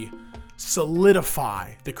essentially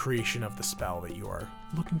solidify the creation of the spell that you are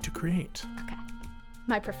looking to create. Okay.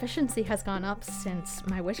 My proficiency has gone up since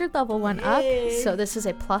my wizard level went up, so this is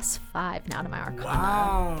a +5 now to my Arcana.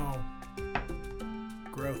 Wow.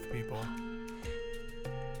 Growth, people.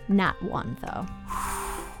 Nat 1, though.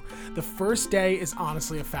 The first day is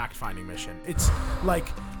honestly a fact-finding mission. It's like,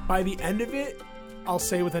 by the end of it, I'll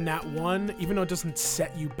say with a nat 1, even though it doesn't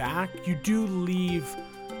set you back, you do leave.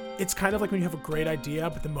 It's kind of like when you have a great idea,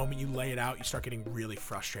 but the moment you lay it out, you start getting really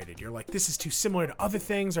frustrated. You're like, this is too similar to other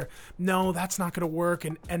things, or no, that's not going to work.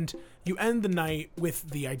 And you end the night with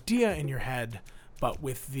the idea in your head, but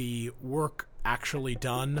with the work actually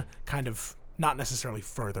done, kind of not necessarily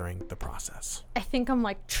furthering the process. I think I'm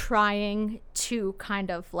like trying to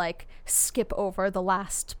kind of like skip over the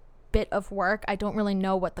last bit of work. I don't really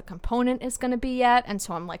know what the component is going to be yet, and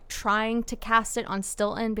so I'm like trying to cast it on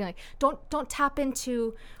Stilton, being like, don't tap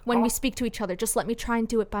into when we speak to each other, just let me try and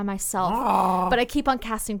do it by myself. But I keep on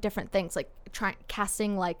casting different things, like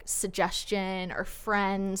casting like suggestion or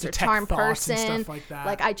friends or charm person and stuff like that.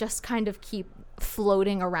 Like I just kind of keep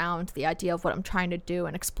floating around the idea of what I'm trying to do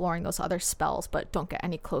and exploring those other spells, but don't get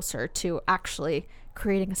any closer to actually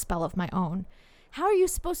creating a spell of my own. How are you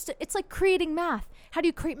supposed to? It's like creating math. How do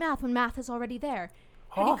you create math when math is already there?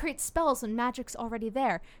 How do you create spells when magic's already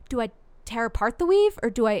there? Do I tear apart the weave, or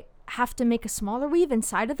do I have to make a smaller weave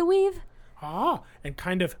inside of the weave? And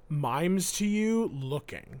kind of mimes to you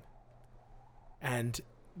looking. And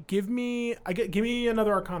give me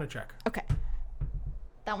another Arcana check. Okay.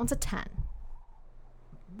 That one's a 10.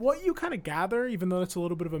 What you kind of gather, even though it's a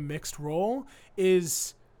little bit of a mixed roll,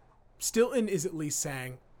 is Stilton is at least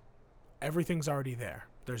saying, everything's already there.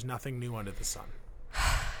 There's nothing new under the sun.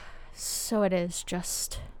 So it is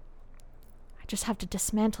just... I just have to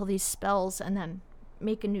dismantle these spells and then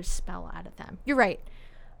make a new spell out of them. You're right.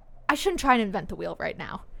 I shouldn't try and invent the wheel right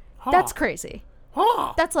now. That's crazy.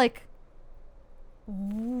 That's like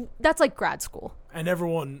grad school. And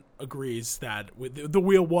everyone agrees that the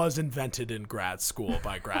wheel was invented in grad school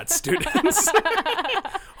by grad students.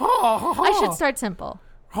 I should start simple.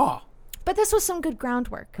 But this was some good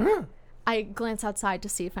groundwork. I glance outside to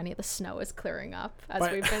see if any of the snow is clearing up,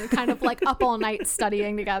 as we've been kind of like up all night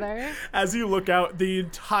studying together. As you look out, the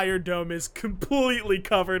entire dome is completely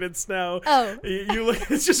covered in snow. Oh. You look,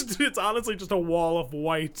 it's honestly just a wall of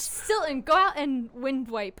white. Stilton, go out and wind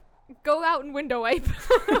wipe. Go out and window wipe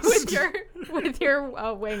with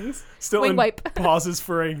your wings. Stilton wing wipe. Pauses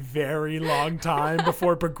for a very long time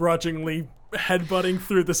before begrudgingly headbutting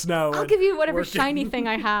through the snow. I'll give you whatever shiny thing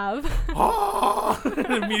I have.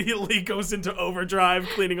 And immediately goes into overdrive,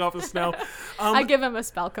 cleaning off the snow. I give him a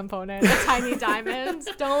spell component, a tiny diamond.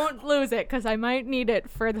 Don't lose it, because I might need it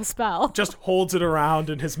for the spell. Just holds it around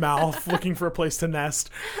in his mouth, looking for a place to nest.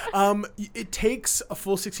 It takes a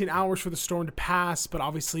full 16 hours for the storm to pass, but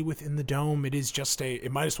obviously within the dome,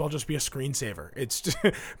 it might as well just be a screensaver. It's just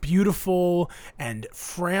beautiful and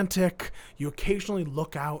frantic. You occasionally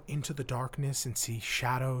look out into the darkness and see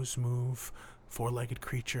shadows move, four-legged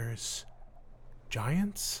creatures,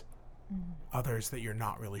 giants, others that you're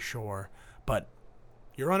not really sure, but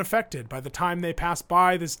you're unaffected. By the time they pass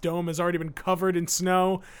by, this dome has already been covered in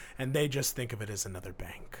snow, and they just think of it as another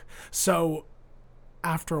bank. So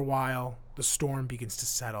after a while, the storm begins to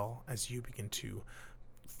settle as you begin to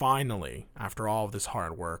finally, after all of this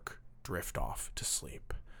hard work, drift off to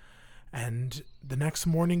sleep. And the next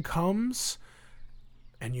morning comes,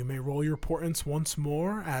 and you may roll your portents once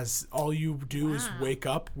more, as all you do is wake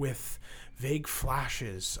up with vague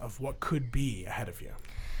flashes of what could be ahead of you.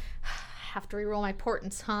 Have to re-roll my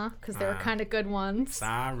portents, huh? Because they were kind of good ones.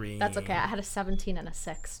 Sorry. That's okay. I had a 17 and a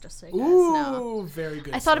 6, just so you guys know. Ooh, very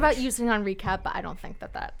good. I thought about using on recap, but I don't think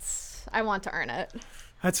that's... I want to earn it.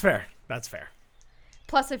 That's fair. That's fair.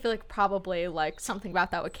 Plus, I feel like probably like something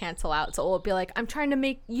about that would cancel out. So it would be like, I'm trying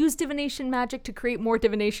to use divination magic to create more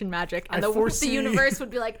divination magic. And the universe would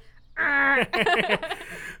be like, that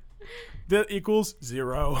equals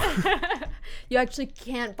 0. You actually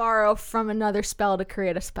can't borrow from another spell to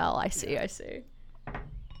create a spell. I see.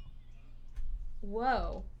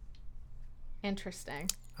 Whoa. Interesting.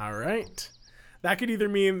 All right. That could either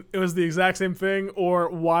mean it was the exact same thing or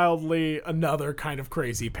wildly another kind of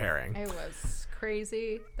crazy pairing. It was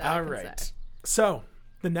crazy. All right. So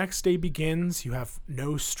the next day begins. You have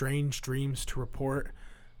no strange dreams to report,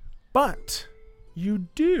 but you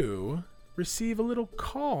do receive a little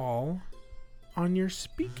call on your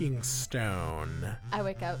speaking stone. I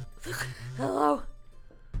wake up. Hello.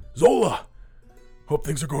 Zola! Hope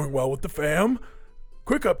things are going well with the fam.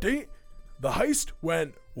 Quick update. The heist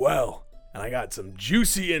went well, and I got some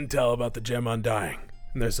juicy intel about the Gem Undying.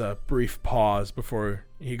 And there's a brief pause before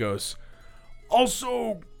he goes,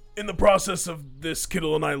 also, in the process of this,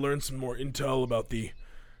 Kittle and I learned some more intel about the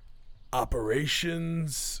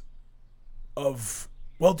operations of...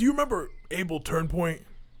 Well, do you remember Abel Turnpoint?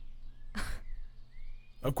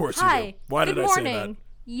 Of course you do. Why did I say that?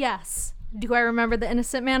 Yes. Do I remember the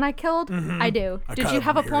innocent man I killed? Mm-hmm. I do. Did you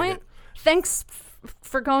have a point? Thanks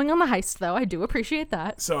for going on the heist, though. I do appreciate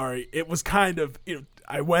that. Sorry. It was kind of...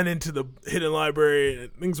 I went into the hidden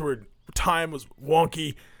library, and time was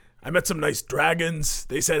wonky. I met some nice dragons.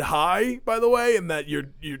 They said hi, by the way, and that your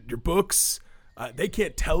books... they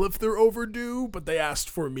can't tell if they're overdue, but they asked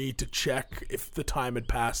for me to check if the time had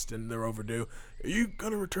passed and they're overdue. Are you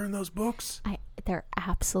going to return those books? They're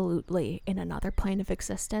absolutely in another plane of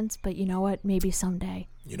existence, but you know what? Maybe someday.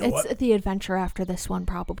 You know what? The adventure after this one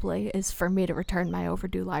probably is for me to return my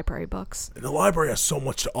overdue library books. And the library has so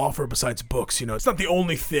much to offer besides books. It's not the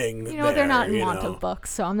only thing. They're not in want of books,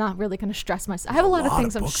 so I'm not really going to stress myself. I have a lot of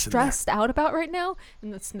things I'm stressed out about right now,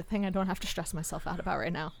 and that's the thing I don't have to stress myself out about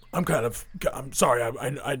right now. I'm sorry.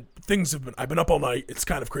 I've been up all night. It's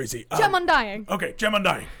kind of crazy. Gem Undying. Okay, Gem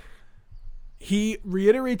Undying. He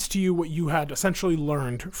reiterates to you what you had essentially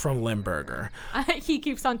learned from Limburger. He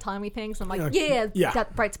keeps on telling me things. I'm like, yeah.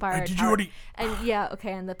 That Bright Spire. Did you already... And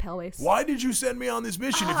and the Pale Waste. Why did you send me on this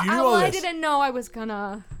mission if you knew all this? I didn't know I was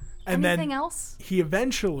gonna... And anything else? He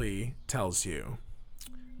eventually tells you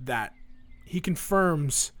that he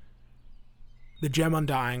confirms the Gem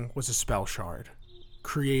Undying was a spell shard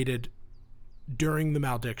created during the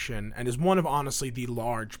malediction and is one of, honestly, the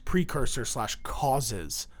large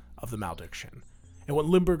precursor/causes of the malediction. And what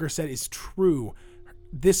Limburger said is true.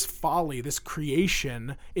 This folly, this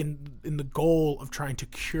creation in the goal of trying to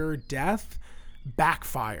cure death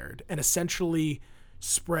backfired and essentially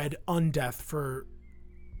spread undeath for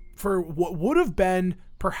what would have been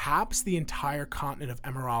perhaps the entire continent of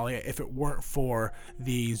Emeralia if it weren't for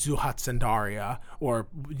the Zuhat Zendaria, or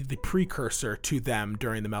the precursor to them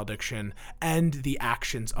during the malediction, and the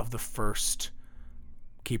actions of the first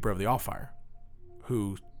Keeper of the Allfire,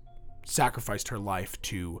 who sacrificed her life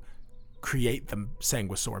to create the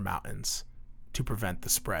Sanguisor Mountains to prevent the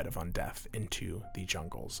spread of undeath into the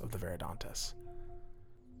jungles of the Veridantes.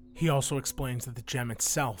 He also explains that the gem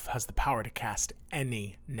itself has the power to cast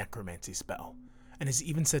any necromancy spell, and is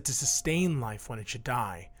even said to sustain life when it should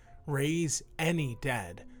die, raise any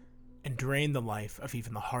dead, and drain the life of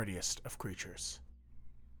even the hardiest of creatures.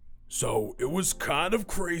 So it was kind of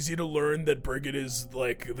crazy to learn that Brigid is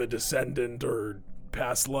like the descendant or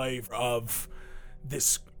past life of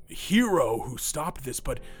this hero who stopped this,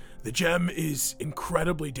 but the gem is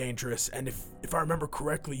incredibly dangerous, and if I remember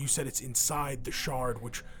correctly, you said it's inside the shard,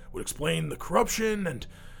 which would explain the corruption and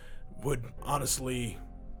would honestly...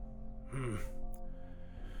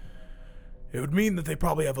 It would mean that they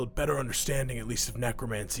probably have a better understanding, at least, of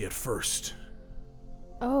necromancy at first.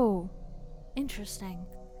 Oh, interesting.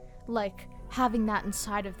 Like, having that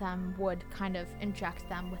inside of them would kind of inject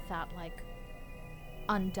them with that, like,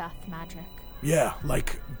 undeath magic. Yeah,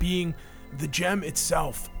 like being the gem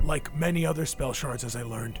itself, like many other spell shards, as I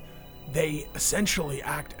learned, they essentially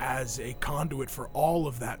act as a conduit for all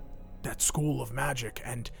of that school of magic,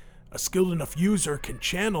 and a skilled enough user can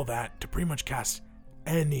channel that to pretty much cast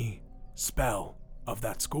any spell of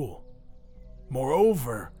that school.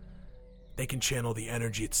 Moreover, they can channel the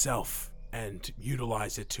energy itself and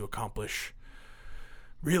utilize it to accomplish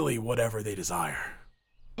really whatever they desire.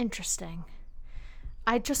 Interesting.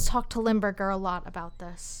 I just talked to Limburger a lot about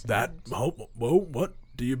this. Whoa, what?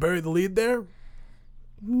 Do you bury the lead there?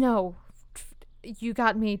 No. You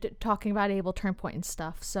got me talking about Abel Turnpoint and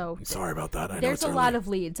stuff, so... I'm sorry about that. I know there's a lot of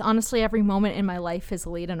leads. Honestly, every moment in my life is a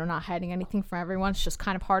lead, and I'm not hiding anything from everyone. It's just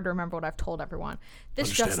kind of hard to remember what I've told everyone. This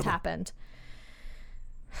just happened.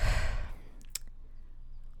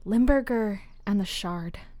 Limburger and the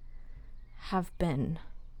Shard have been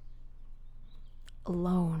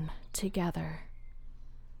alone together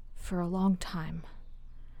for a long time.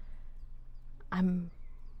 I'm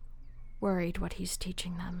worried what he's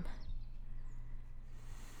teaching them.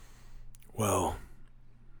 Well,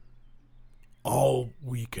 all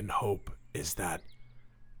we can hope is that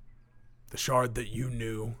the Shard that you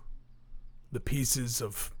knew, the pieces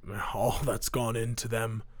of all that's gone into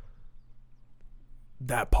them,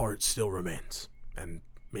 that part still remains. And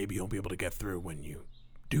maybe you'll be able to get through when you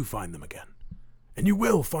do find them again. And you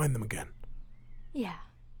will find them again. Yeah,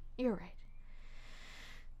 you're right.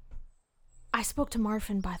 I spoke to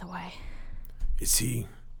Marvin, by the way. Is he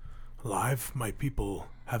alive? My people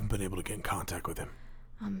haven't been able to get in contact with him.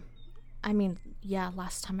 I mean, yeah,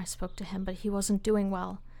 last time I spoke to him, but he wasn't doing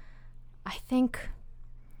well. I think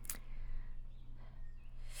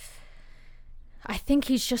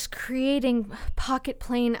he's just creating pocket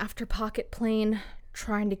plane after pocket plane,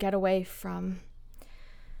 trying to get away from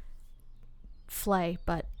Flay,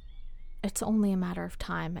 but it's only a matter of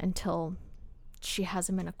time until she has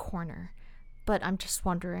him in a corner. But I'm just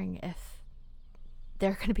wondering if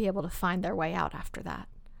they're going to be able to find their way out after that.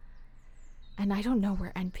 And I don't know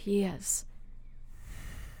where NP is.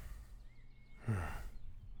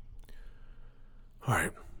 All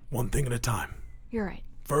right, one thing at a time. You're right.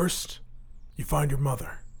 First, you find your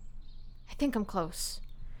mother. I think I'm close.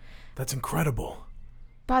 That's incredible.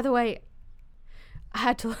 By the way, I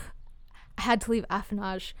had to leave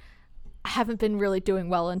Affinage. I haven't been really doing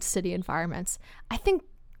well in city environments. I think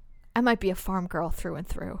I might be a farm girl through and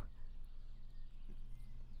through.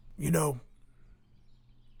 You know,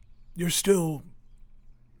 there's still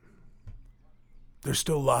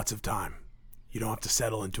lots of time. You don't have to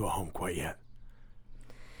settle into a home quite yet.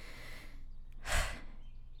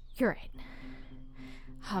 You're right.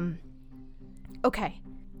 Okay.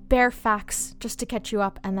 Bare facts just to catch you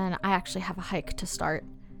up, and then I actually have a hike to start.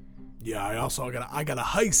 Yeah, I got a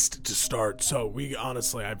heist to start. So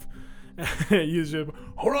I've used it.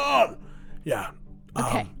 Hold on. Yeah.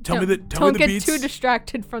 Okay. Tell me the beats. Don't get too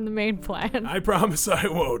distracted from the main plan. I promise I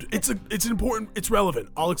won't. It's important. It's relevant.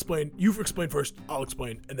 I'll explain. You explain first. I'll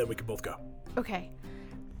explain, and then we can both go. Okay.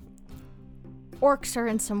 Orcs are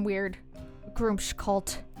in some weird Gruumsh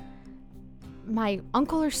cult. My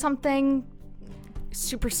uncle or something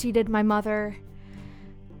superseded my mother.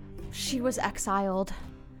 She was exiled.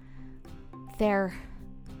 They're,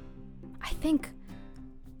 I think,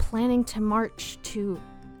 planning to march to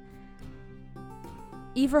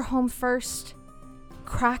Everhome first,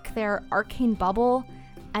 crack their arcane bubble,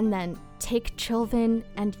 and then take Chilvin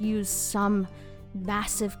and use some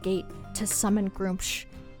massive gate to summon Gruumsh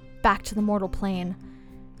back to the mortal plane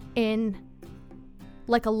in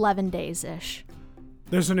like 11 days-ish.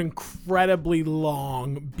 There's an incredibly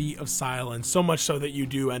long beat of silence, so much so that you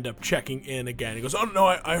do end up checking in again. He goes, oh, no,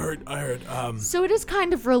 I heard. So it is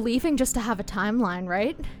kind of relieving just to have a timeline,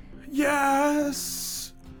 right?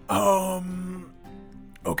 Yes.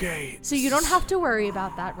 Okay. So you don't have to worry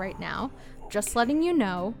about that right now. Just letting you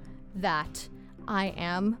know that I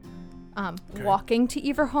am walking to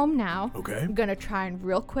Everhome now. Okay. I'm going to try and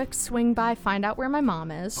real quick swing by, find out where my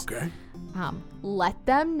mom is. Okay. Let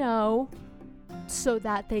them know so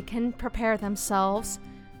that they can prepare themselves.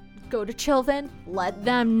 Go to Chilvin, let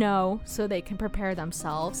them know so they can prepare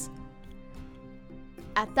themselves.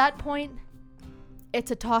 At that point, it's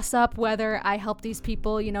a toss-up whether I help these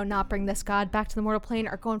people, not bring this god back to the mortal plane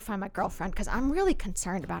or go and find my girlfriend, because I'm really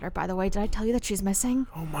concerned about her, by the way. Did I tell you that she's missing?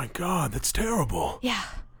 Oh my god, that's terrible. Yeah.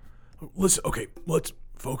 Listen, okay, let's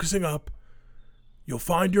focusing up. You'll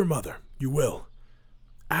find your mother. You will.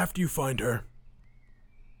 After you find her,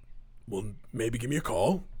 well, maybe give me a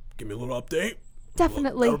call. Give me a little update.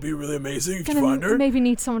 Definitely. That'll be really amazing if you find her. Maybe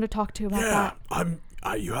need someone to talk to about that.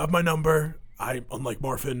 Yeah, you have my number. Unlike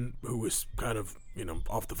Marfin, who is kind of,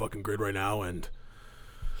 off the fucking grid right now, and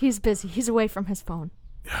he's busy. He's away from his phone.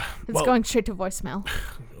 Yeah, it's going straight to voicemail.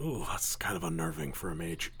 Ooh, that's kind of unnerving for a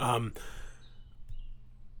mage.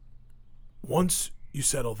 Once you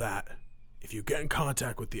settle that, if you get in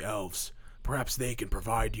contact with the elves, perhaps they can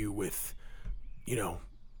provide you with,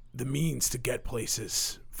 the means to get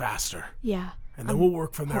places faster. Yeah. And then we'll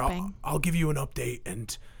work from there. Hoping. I'll give you an update,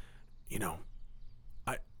 and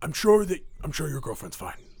I'm sure your girlfriend's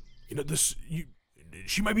fine.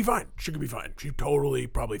 She might be fine. She could be fine. She's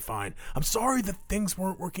probably fine. I'm sorry that things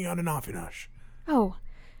weren't working out in Afinash. Oh,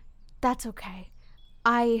 that's okay.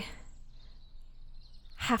 I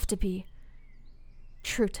have to be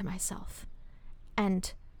true to myself.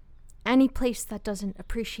 And any place that doesn't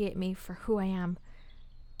appreciate me for who I am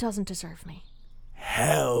doesn't deserve me.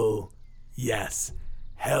 Hell yes.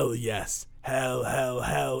 Hell yes.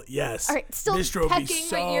 Hell yes. All right, still Mistro pecking be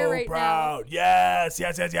so my ear right proud. Now.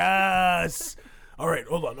 Yes. All right,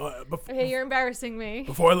 hold on. Okay, you're embarrassing me.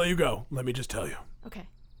 Before I let you go, let me just tell you. Okay.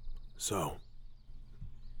 So,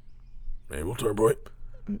 Abel Turnboy,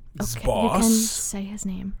 Okay, boss. you can say his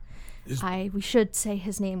name. We should say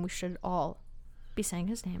his name. We should all be saying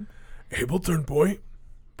his name. Abel Turnboy.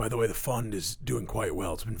 By the way, the fund is doing quite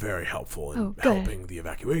well. It's been very helpful in helping the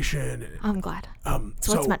evacuation. I'm glad. That's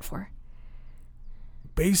what it's meant for.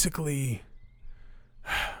 Basically,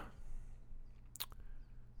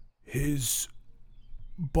 his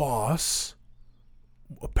boss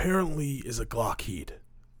apparently is a Glockheed,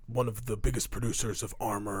 one of the biggest producers of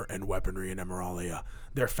armor and weaponry in Emeraulia.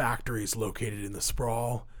 Their factory is located in the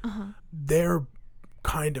Sprawl. They're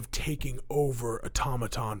kind of taking over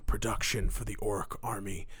automaton production for the Orc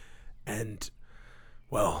army. And,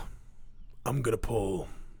 well, I'm going to pull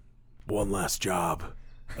one last job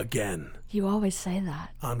again. You always say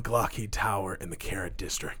that. On Glockheed Tower in the Carrot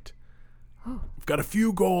District. Oh. We've got a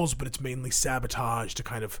few goals, but it's mainly sabotage to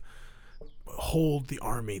kind of hold the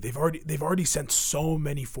army. They've already sent so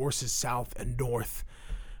many forces south and north.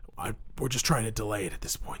 We're just trying to delay it at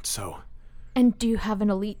this point, so... And do you have an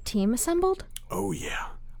elite team assembled? Oh, yeah.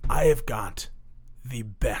 I have got the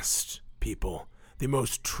best people, the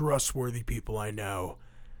most trustworthy people I know.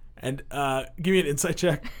 And give me an insight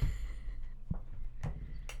check.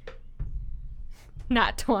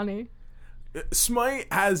 Not 20.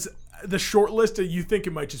 Smite has the short list. You think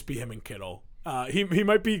it might just be him and Kittle. He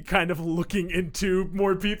might be kind of looking into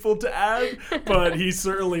more people to add, but he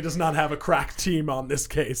certainly does not have a crack team on this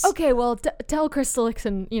case. Okay, well, tell Crystalix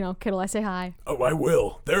and, Kittle I say hi. Oh, I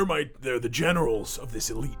will. They're the generals of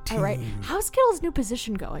this elite team. All right. How's Kittle's new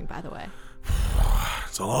position going, by the way?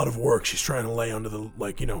 It's a lot of work. She's trying to lay under the,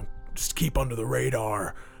 just keep under the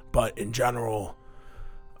radar. But in general,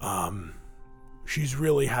 she's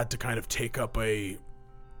really had to kind of take up a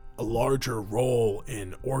larger role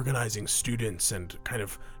in organizing students and kind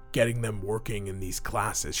of getting them working in these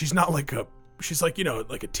classes. She's not she's like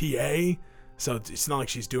a TA, so it's not like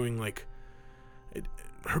she's doing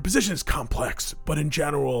her position is complex, but in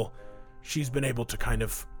general, she's been able to kind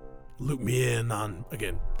of loop me in on,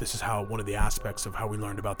 again, this is how one of the aspects of how we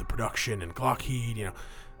learned about the production and Glockheed,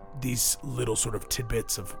 these little sort of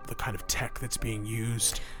tidbits of the kind of tech that's being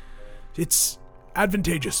used. It's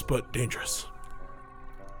advantageous, but dangerous.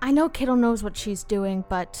 I know Kittle knows what she's doing,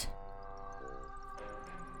 but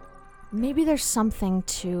maybe there's something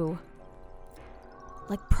to,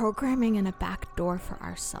 programming in a back door for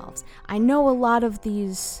ourselves. I know a lot of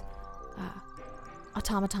these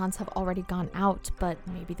automatons have already gone out, but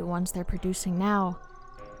maybe the ones they're producing now,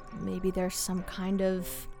 maybe there's some kind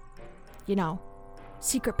of,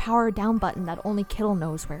 secret power down button that only Kittle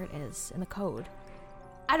knows where it is in the code.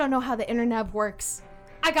 I don't know how the internet works.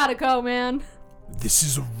 I gotta go, man. This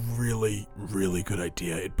is a really, really good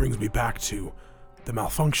idea. It brings me back to the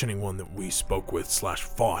malfunctioning one that we spoke with /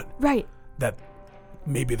 fought. Right. That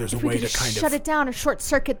maybe there's a way to kind of shut it down or short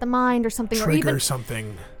circuit the mind or something. Trigger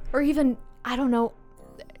something. Or even, I don't know,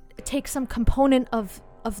 take some component of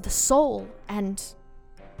the soul and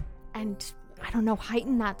I don't know,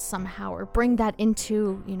 heighten that somehow or bring that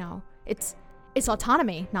into, it's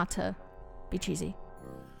autonomy, not to be cheesy.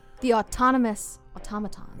 The autonomous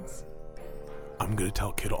automatons. I'm going to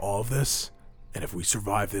tell Kittle all of this, and if we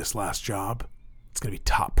survive this last job, it's going to be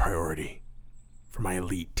top priority for my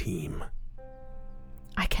elite team.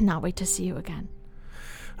 I cannot wait to see you again.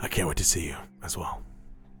 I can't wait to see you as well.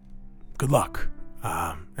 Good luck,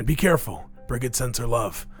 and be careful. Brigid sends her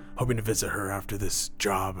love, hoping to visit her after this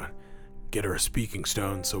job and get her a speaking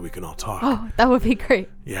stone so we can all talk. Oh, that would be great.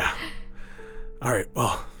 Yeah. All right,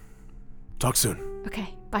 well, talk soon.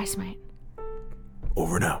 Okay, bye, Smite.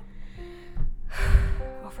 Over now.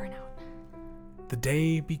 Over and out. The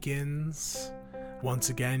day begins. Once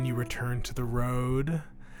again, you return to the road.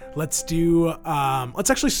 Let's do, let's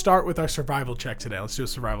actually start with our survival check today. Let's do a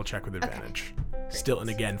survival check with advantage. Okay. Still, and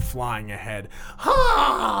again, flying ahead.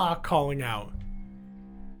 Ha! Calling out.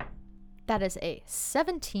 That is a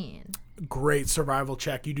 17. Great survival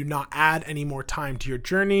check. You do not add any more time to your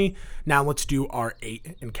journey. Now let's do our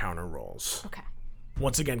 8 encounter rolls. Okay.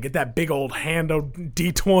 Once again, get that big old hand of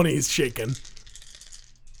D20s shaking.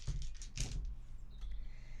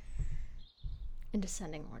 In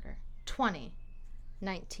descending order. 20,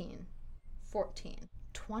 19, 14,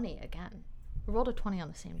 20 again. We rolled a 20 on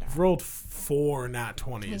the same die. I've rolled 4 nat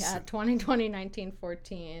 20s. Yeah, 20, 20, 19,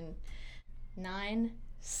 14, 9,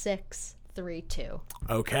 6, 3, 2.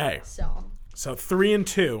 Okay. So 3 and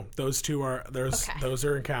 2. Those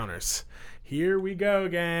are encounters. Here we go,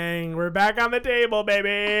 gang. We're back on the table,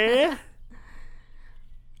 baby.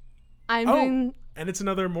 And it's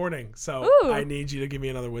another morning, so Ooh. I need you to give me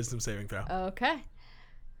another wisdom saving throw. Okay.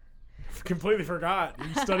 Completely forgot.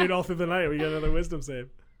 You studied all through the night. We get another wisdom save.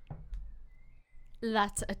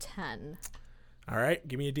 That's a 10. All right,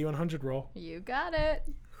 give me a D100 roll. You got it.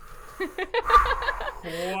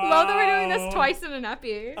 Wow. Love that we're doing this twice in an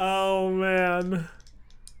epi. Oh, man.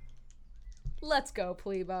 Let's go,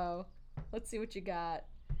 Plebo. Let's see what you got.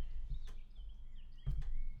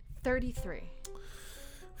 33.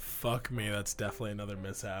 Fuck me, that's definitely another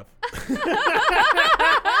mishap.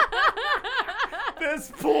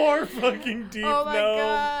 This poor fucking deep Oh my gnome.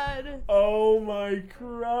 god. Oh my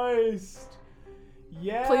Christ.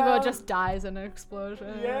 Yeah. Plebo just dies in an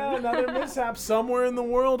explosion. Yeah, another mishap somewhere in the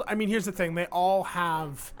world. I mean, here's the thing. They all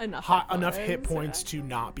have enough hit points to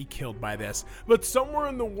not be killed by this. But somewhere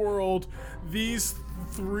in the world, these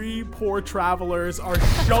 3 poor travelers are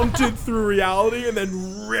shunted through reality and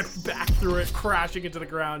then ripped back through it, crashing into the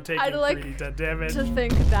ground, taking 3d10 damage. To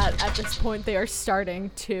think that at this point they are starting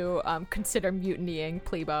to consider mutinying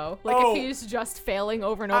Plebo. If he's just failing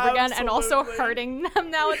over and over again and also hurting them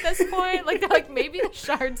now at this point. They're like, maybe the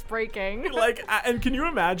shard's breaking. And can you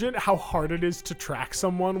imagine how hard it is to track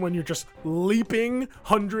someone when you're just leaping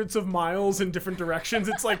hundreds of miles in different directions?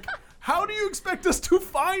 It's like, how do you expect us to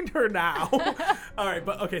find her now? All right,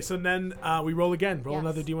 but okay, so then we roll again. Roll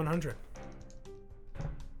another D100.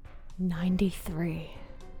 93.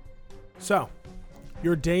 So,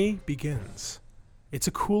 your day begins. It's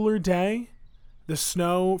a cooler day. The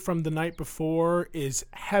snow from the night before is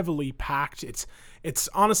heavily packed. It's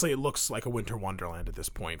honestly, it looks like a winter wonderland at this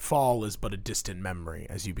point. Fall is but a distant memory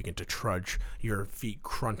as you begin to trudge, your feet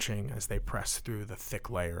crunching as they press through the thick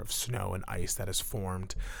layer of snow and ice that has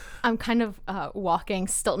formed. I'm kind of walking.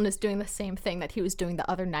 Stilton is doing the same thing that he was doing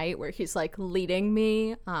the other night, where he's leading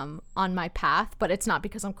me on my path, but it's not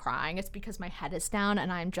because I'm crying. It's because my head is down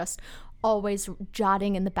and I'm just always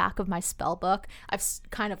jotting in the back of my spell book. I've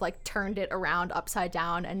kind of turned it around upside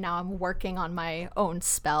down, and now I'm working on my own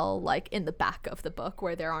spell in the back of the book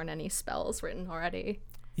where there aren't any spells written already.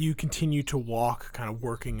 You continue to walk, kind of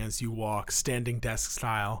working as you walk, standing desk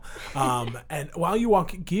style. And while you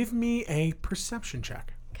walk, give me a perception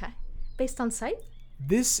check. Okay. Based on sight?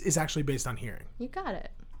 This is actually based on hearing. You got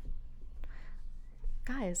it.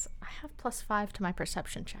 Guys, I have +5 to my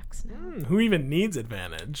perception checks now. Who even needs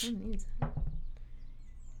advantage? Who needs it?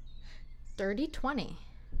 30-20.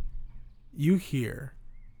 You hear,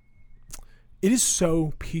 it is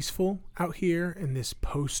so peaceful out here in this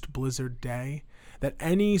post-blizzard day that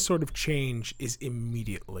any sort of change is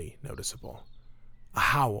immediately noticeable. A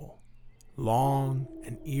howl, long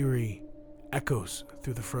and eerie, echoes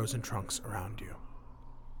through the frozen trunks around you.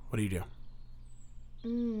 What do you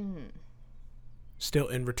do?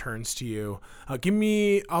 Stilton returns to you.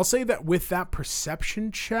 I'll say that with that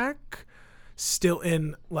perception check,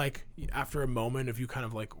 Stilton, after a moment of you kind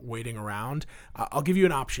of waiting around, I'll give you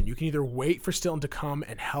an option. You can either wait for Stilton to come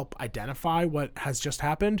and help identify what has just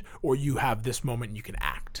happened, or you have this moment and you can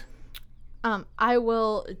act. I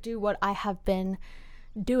will do what I have been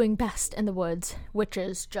doing best in the woods, which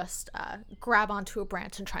is just grab onto a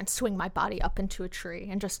branch and try and swing my body up into a tree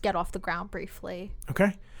and just get off the ground briefly.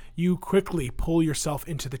 Okay. You quickly pull yourself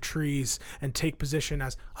into the trees and take position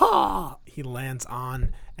as he lands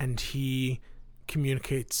on, and he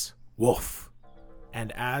communicates wolf.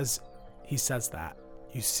 And as he says that,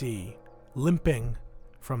 you see, limping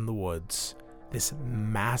from the woods, this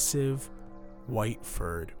massive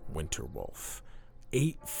white-furred winter wolf.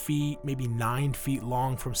 8 feet, maybe 9 feet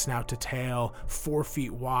long from snout to tail, 4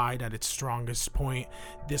 feet wide at its strongest point.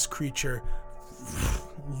 This creature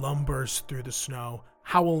lumbers through the snow,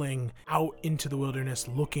 howling out into the wilderness,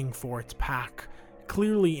 looking for its pack,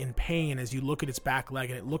 clearly in pain as you look at its back leg,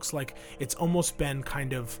 and it looks like it's almost been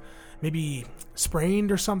kind of maybe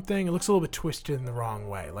sprained or something. It looks a little bit twisted in the wrong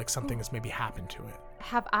way, like something has maybe happened to it.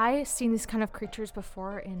 Have I seen these kind of creatures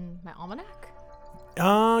before in my almanac?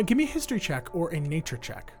 Give me a history check or a nature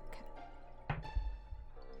check. Okay.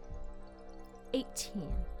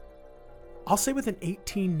 18. I'll say with an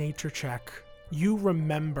 18 nature check, you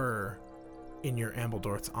remember in your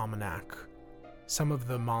Ambledorf's Almanac some of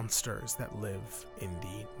the monsters that live in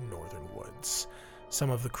the northern woods. Some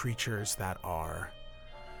of the creatures that are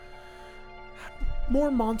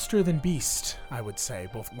more monster than beast, I would say,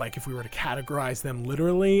 both like if we were to categorize them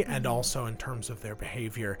literally and also in terms of their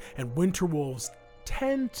behavior. And winter wolves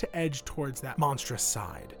tend to edge towards that monstrous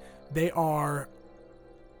side. They are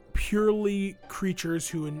purely creatures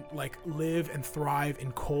who like live and thrive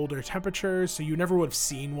in colder temperatures, so you never would have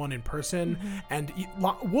seen one in person. And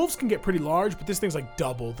wolves can get pretty large, but this thing's like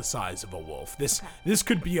double the size of a wolf. This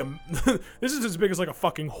could be this is as big as like a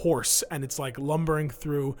fucking horse, and it's like lumbering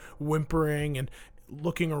through, whimpering and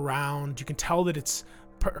looking around. You can tell that it's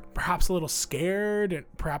perhaps a little scared and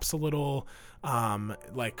perhaps a little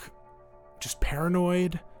like just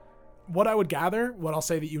paranoid. What I would gather, what I'll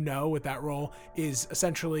say that you know with that roll, is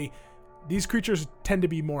essentially these creatures tend to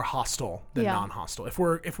be more hostile than non-hostile.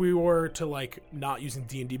 If we were to like not using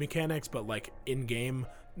D&D mechanics, but like in-game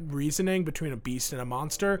reasoning between a beast and a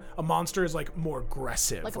monster is like more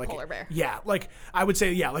aggressive. Like a polar bear. Yeah, like I would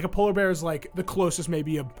say, like a polar bear is like the closest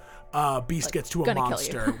maybe a beast like, gets to a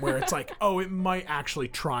monster where it's like, oh, it might actually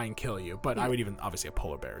try and kill you. But I would even, obviously a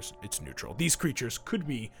polar bear it's neutral. These creatures could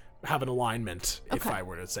have an alignment if I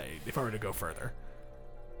were to go further.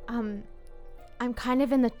 I'm kind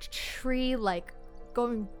of in the tree, like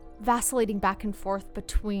vacillating back and forth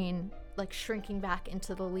between like shrinking back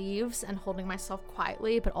into the leaves and holding myself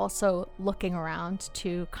quietly, but also looking around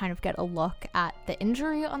to kind of get a look at the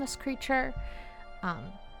injury on this creature.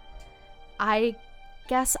 I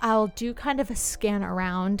guess I'll do kind of a scan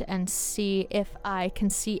around and see if I can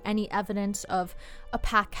see any evidence of a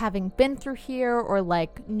pack having been through here, or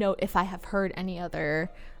like note if I have heard any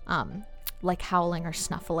other like howling or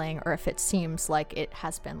snuffling, or if it seems like it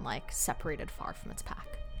has been like separated far from its pack.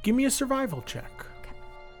 Give me a survival check.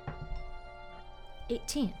 Okay.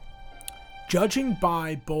 18. Judging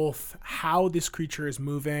by both how this creature is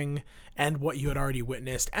moving and what you had already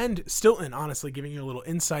witnessed, and Stilton honestly giving you a little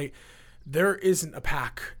insight, there isn't a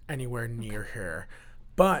pack anywhere near here.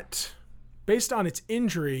 But based on its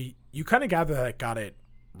injury, you kind of gather that it got it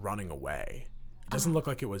running away. It doesn't look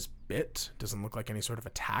like it was bit. Doesn't look like any sort of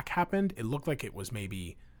attack happened. It looked like it was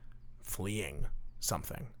maybe fleeing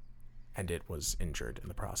something, and it was injured in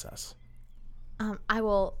the process. I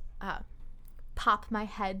will pop my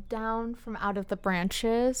head down from out of the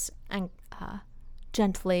branches and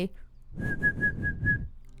gently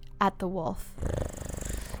at the wolf.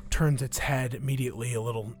 Turns its head immediately a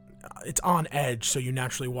little. It's on edge, so you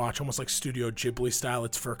naturally watch, almost like Studio Ghibli style.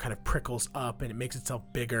 Its fur kind of prickles up and it makes itself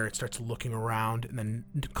bigger. It starts looking around and then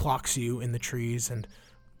clocks you in the trees and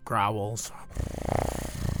growls.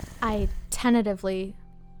 I tentatively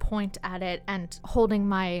point at it and holding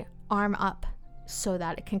my arm up so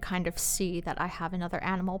that it can kind of see that I have another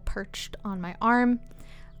animal perched on my arm.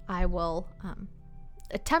 I will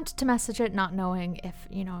attempt to message it, not knowing if,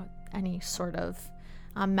 any sort of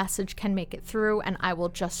message can make it through, and I will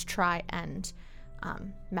just try and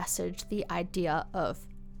message the idea of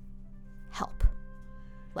help.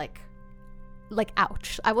 Like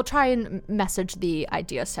ouch. I will try and message the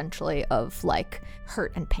idea essentially of like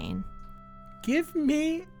hurt and pain. Give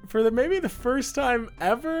me, for maybe the first time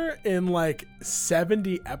ever in like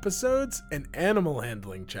 70 episodes, an animal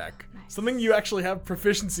handling check. Nice. Something you actually have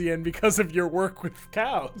proficiency in because of your work with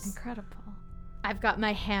cows. Incredible. I've got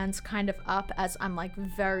my hands kind of up as I'm like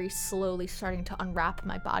very slowly starting to unwrap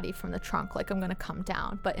my body from the trunk, like I'm going to come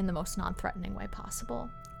down, but in the most non-threatening way possible.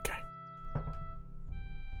 Okay.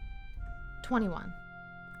 21.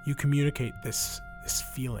 You communicate this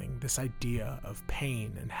feeling, this idea of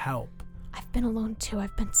pain and help. I've been alone too.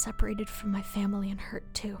 I've been separated from my family and hurt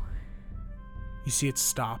too. You see it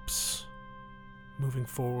stops, moving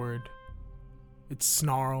forward. Its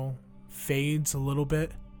snarl fades a little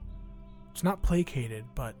bit. It's not placated,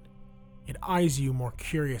 but it eyes you more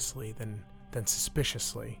curiously than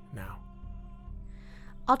suspiciously now.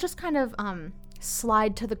 I'll just kind of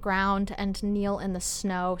slide to the ground and kneel in the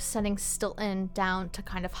snow, setting Stilton down to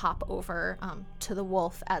kind of hop over to the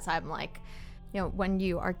wolf as I'm like, when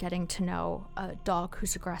you are getting to know a dog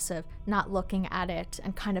who's aggressive, not looking at it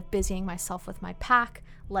and kind of busying myself with my pack,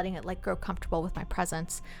 letting it like grow comfortable with my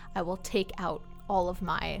presence, I will take out all of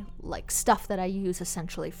my like stuff that I use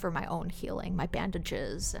essentially for my own healing, my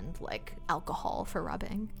bandages and like alcohol for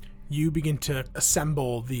rubbing. You begin to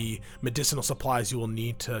assemble the medicinal supplies you will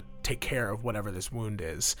need to take care of whatever this wound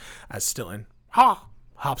is, as Stilton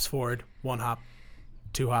hops forward. 1 hop,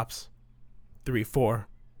 2 hops, 3, 4,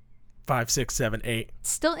 5, 6, 7, 8.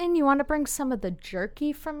 Stilton, you want to bring some of the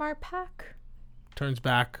jerky from our pack? Turns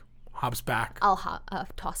back, hops back. I'll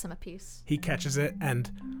toss him a piece. He catches it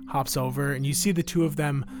and hops over, and you see the two of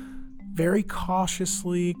them very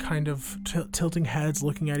cautiously kind of tilting heads,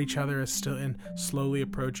 looking at each other as and slowly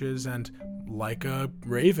approaches, and like a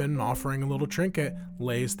raven offering a little trinket,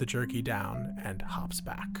 lays the jerky down and hops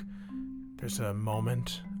back. There's a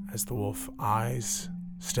moment as the wolf eyes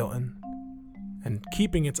Stilton, and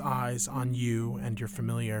keeping its eyes on you and your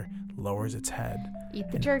familiar, lowers its head. Eat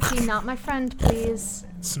the jerky, not my friend, please.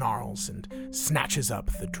 Snarls and snatches up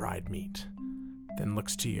the dried meat, then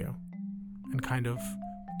looks to you and kind of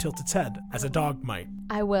tilts its head as a dog might.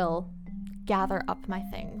 I will gather up my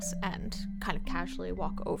things and kind of casually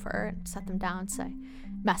walk over and set them down and say,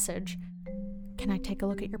 message, can I take a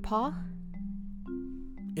look at your paw?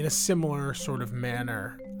 In a similar sort of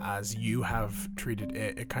manner as you have treated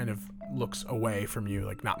it, it kind of looks away from you,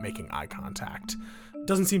 like not making eye contact.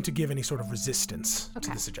 Doesn't seem to give any sort of resistance to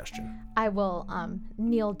the suggestion. I will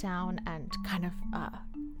kneel down and kind of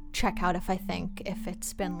check out if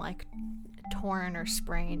it's been like torn or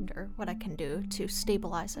sprained or what I can do to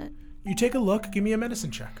stabilize it. You take a look, give me a medicine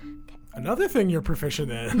check. Okay. Another thing you're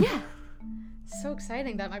proficient in. Yeah. So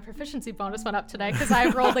exciting that my proficiency bonus went up today because I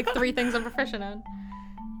rolled like 3 things I'm proficient in.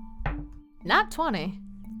 Not 20.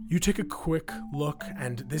 You take a quick look,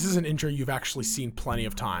 and this is an injury you've actually seen plenty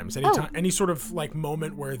of times. Any sort of like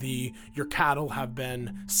moment where your cattle have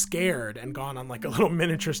been scared and gone on like a little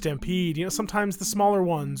miniature stampede. You know, sometimes the smaller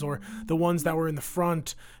ones or the ones that were in the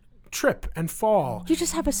front trip and fall. You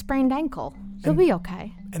just have a sprained ankle. You'll be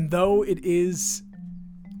okay. And though it is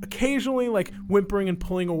occasionally like whimpering and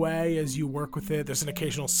pulling away as you work with it, there's an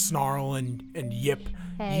occasional snarl and yip.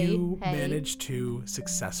 You manage to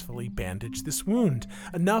successfully bandage this wound.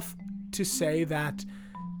 Enough to say that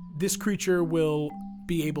this creature will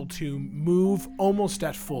be able to move almost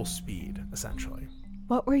at full speed, essentially.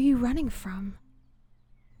 What were you running from?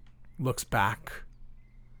 Looks back.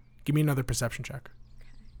 Give me another perception check.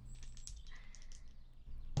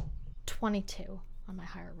 22 on my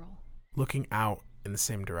higher roll. Looking out in the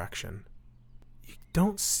same direction. You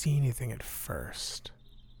don't see anything at first.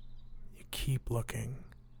 You keep looking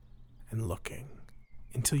and looking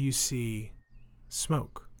until you see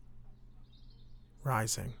smoke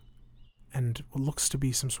rising and what looks to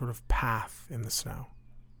be some sort of path in the snow.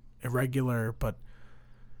 Irregular, but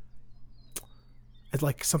it's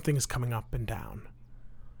like something is coming up and down.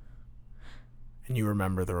 And you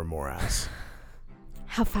remember the Remoras.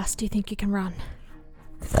 How fast do you think you can run?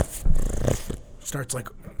 Starts like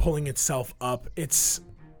pulling itself up. It's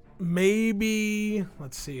maybe,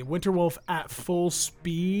 let's see, Winterwolf at full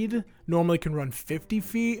speed normally can run 50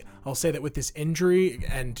 feet. I'll say that with this injury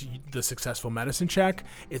and the successful medicine check,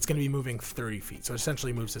 it's going to be moving 30 feet. So it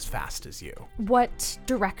essentially moves as fast as you. What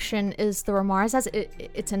direction is the Remoras as?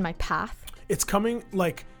 It's in my path? It's coming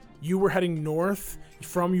like you were heading north.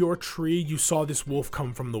 From your tree, you saw this wolf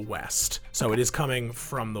come from the west. So It is coming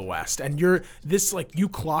from the west. And you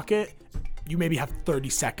clock it. You maybe have 30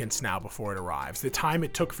 seconds now before it arrives. The time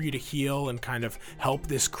it took for you to heal and kind of help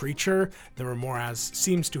this creature, the Remoras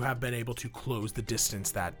seems to have been able to close the distance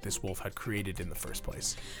that this wolf had created in the first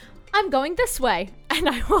place. I'm going this way, and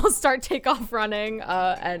I will start take off running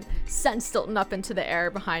and send Stilton up into the air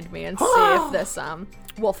behind me and see if this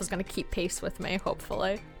wolf is going to keep pace with me,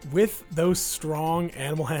 hopefully. With those strong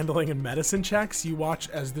animal handling and medicine checks, you watch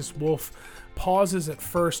as this wolf pauses at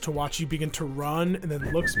first to watch you begin to run and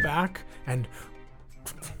then looks back and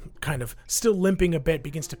kind of still limping a bit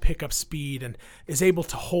begins to pick up speed and is able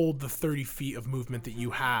to hold the 30 feet of movement that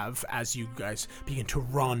you have as you guys begin to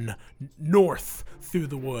run north through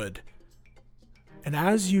the wood. And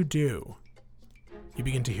as you do, you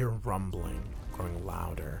begin to hear rumbling growing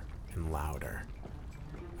louder and louder.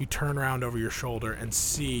 You turn around over your shoulder and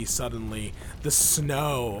see suddenly the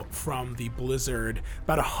snow from the blizzard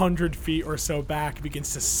about 100 feet or so back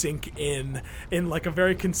begins to sink in like a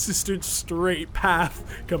very consistent straight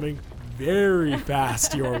path coming very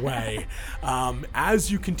fast your way.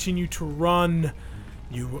 As you continue to run,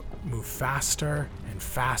 you move faster and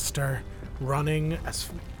faster, running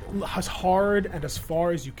as hard and as far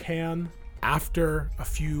as you can. After a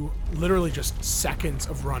few, literally just seconds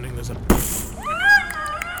of running, there's a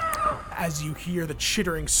as you hear the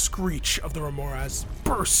chittering screech of the Remoras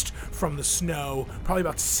burst from the snow, probably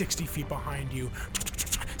about 60 feet behind you,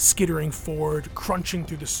 skittering forward, crunching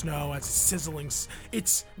through the snow as sizzling.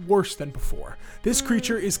 It's worse than before. This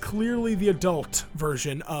creature is clearly the adult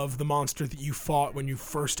version of the monster that you fought when you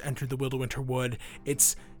first entered the Wilderwinter Wood.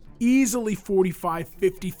 It's easily 45,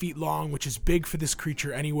 50 feet long, which is big for this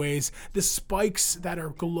creature anyways. The spikes that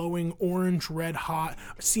are glowing orange, red hot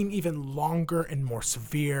seem even longer and more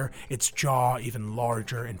severe. Its jaw even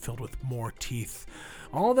larger and filled with more teeth.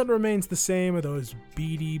 All that remains the same are those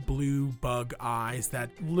beady blue bug eyes that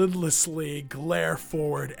lidlessly glare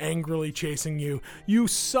forward, angrily chasing you. You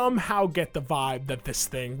somehow get the vibe that this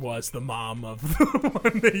thing was the mom of the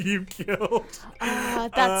one that you killed.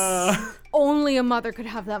 That's only a mother could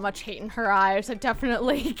have that much hate in her eyes. I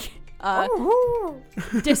definitely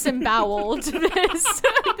disemboweled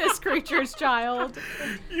this creature's child.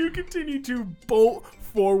 You continue to bolt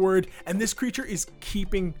forward, and this creature is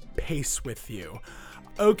keeping pace with you.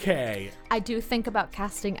 Okay. I do think about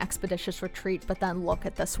casting Expeditious Retreat, but then look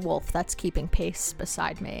at this wolf that's keeping pace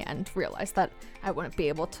beside me and realize that I wouldn't be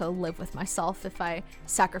able to live with myself if I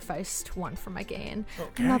sacrificed one for my gain.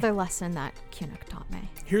 Okay. Another lesson that Kunuk taught me.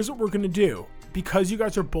 Here's what we're going to do. Because you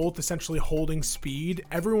guys are both essentially holding speed,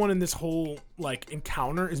 everyone in this whole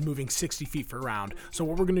encounter is moving 60 feet per round. So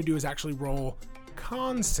what we're going to do is actually roll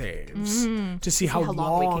con saves to see how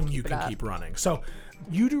long you can keep running. So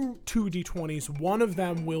you do 2 d20s. One of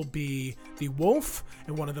them will be the wolf,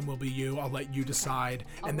 and one of them will be you. I'll let you decide,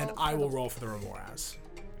 and then I will roll for the Remoras.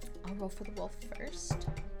 I'll roll for the wolf first.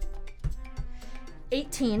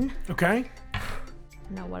 18. Okay.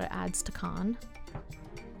 Know what it adds to con.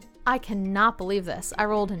 I cannot believe this. I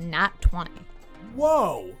rolled a nat 20.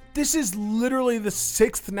 Whoa. This is literally the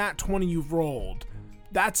 6th nat 20 you've rolled.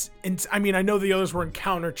 I know the others were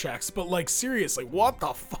encounter checks, but seriously, what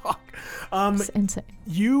the fuck? It's insane.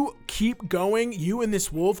 You keep going. You and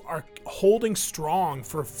this wolf are holding strong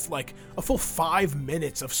for a full 5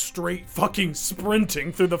 minutes of straight fucking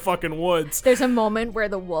sprinting through the fucking woods. There's a moment where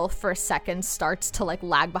the wolf for a second starts to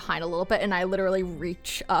lag behind a little bit, and I literally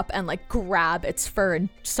reach up and grab its fur and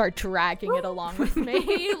start dragging it along with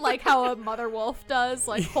me, like how a mother wolf does,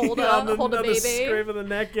 hold a baby. The scrape of the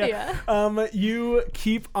neck, yeah. You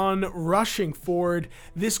keep on rushing forward.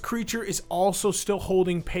 This creature is also still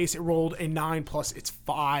holding pace. It rolled a 9 plus its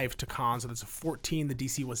 5 to con, so that's a 14. The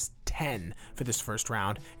DC was 10 for this first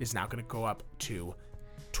round. It is now going to go up to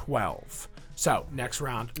 12. So next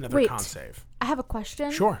round, another con save. I have a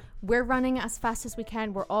question. Sure. We're running as fast as we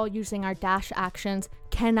can. We're all using our dash actions.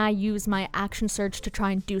 Can I use my action surge to try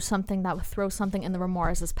and do something that would throw something in the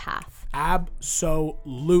Remoras' path?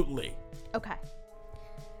 Absolutely. Okay.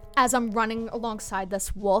 As I'm running alongside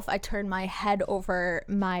this wolf, I turn my head over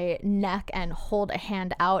my neck and hold a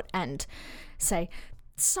hand out and say,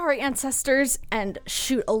 "Sorry, ancestors," and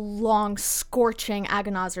shoot a long, scorching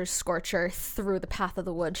Agonizer's Scorcher through the path of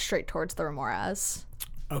the wood straight towards the Remoras.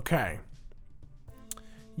 Okay.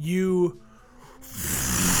 You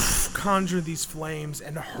conjure these flames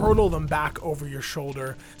and hurtle them back over your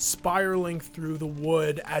shoulder, spiraling through the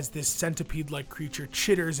wood as this centipede-like creature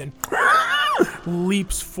chitters and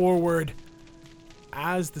leaps forward.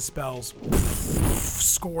 As the spells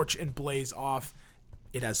scorch and blaze off,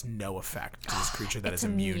 it has no effect to this creature that is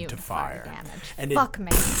immune to fire. And Fuck it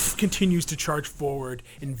me. Continues to charge forward,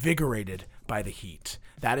 invigorated by the heat.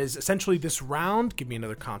 That is essentially this round. Give me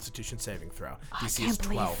another Constitution saving throw. DC is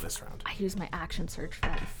 12 this round. I use my action surge for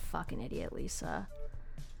that fucking idiot, Lisa.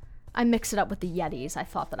 I mix it up with the Yetis. I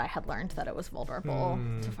thought that I had learned that it was vulnerable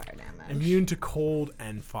to fire damage. Immune to cold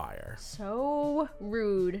and fire. So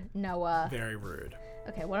rude, Noah. Very rude.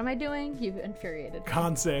 Okay, what am I doing? You've infuriated me.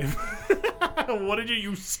 Con save. What did you?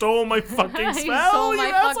 You stole my fucking spell. I stole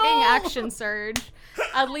my fucking action surge.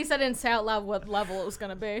 At least I didn't say out loud what level it was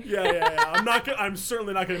gonna be. Yeah. I'm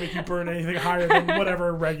certainly not gonna make you burn anything higher than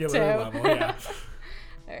whatever regular level. Yeah.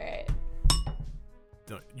 All right.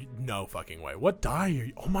 No fucking way. What die are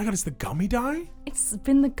you? Oh my god, it's the gummy die? It's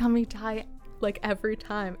been the gummy die every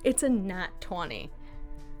time. It's a nat 20.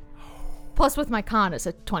 Plus with my con, it's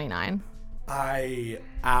a 29. I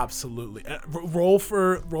absolutely roll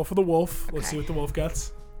for the wolf. Okay. Let's see what the wolf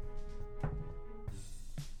gets.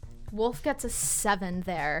 Wolf gets a 7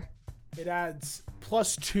 there. It adds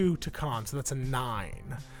 +2 to con, so that's a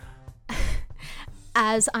 9.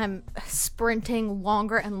 As I'm sprinting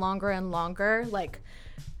longer and longer and longer,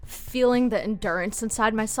 feeling the endurance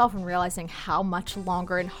inside myself and realizing how much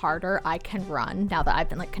longer and harder I can run now that I've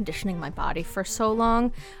been conditioning my body for so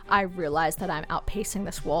long, I realize that I'm outpacing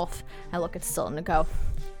this wolf. I look at Stilton and go,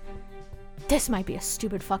 this might be a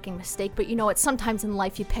stupid fucking mistake, but you know what? Sometimes in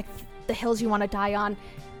life you pick the hills you want to die on,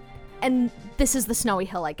 and this is the snowy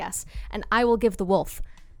hill, I guess. And I will give the wolf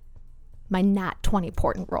my nat 20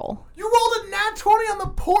 portent roll. You rolled a nat 20 on the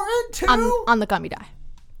portent too? On the gummy die.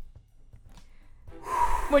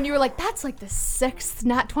 When you were like, that's the 6th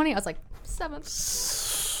nat 20, I was like,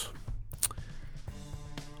 7th.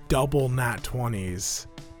 double nat 20s,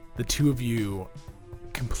 the two of you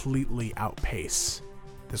completely outpace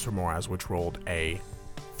this Remoraz, which rolled a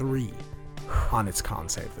 3 on its con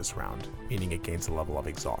save this round, meaning it gains a level of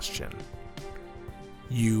exhaustion.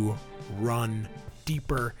 You run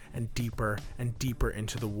deeper and deeper and deeper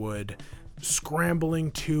into the wood, scrambling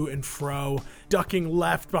to and fro, ducking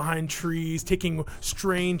left behind trees, taking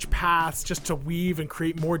strange paths just to weave and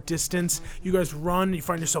create more distance. You guys run, you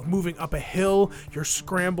find yourself moving up a hill, you're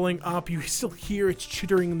scrambling up, you still hear it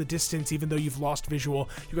chittering in the distance even though you've lost visual.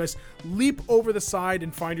 You guys leap over the side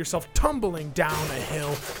and find yourself tumbling down a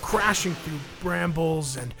hill, crashing through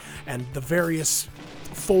brambles and the various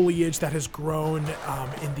foliage that has grown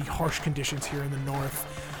in the harsh conditions here in the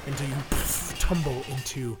north, until you tumble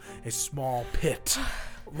into a small pit,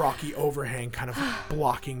 rocky overhang kind of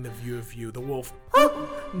blocking the view of you. The wolf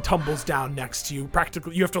tumbles down next to you.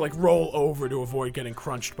 Practically, you have to like roll over to avoid getting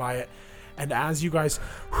crunched by it. And as you guys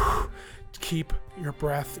keep your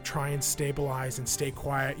breath, try and stabilize and stay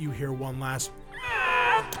quiet, you hear one last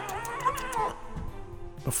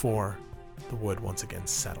before the wood once again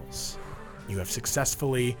settles. You have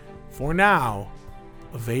successfully, for now,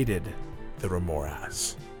 evaded the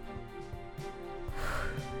Remoraz.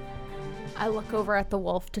 I look over at the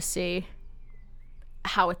wolf to see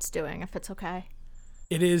how it's doing, if it's okay.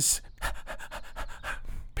 It is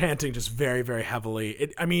panting just very, very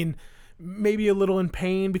heavily. Maybe a little in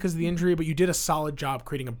pain because of the injury, but you did a solid job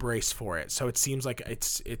creating a brace for it. So it seems like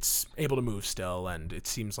it's able to move still, and it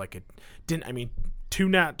seems like it didn't. 2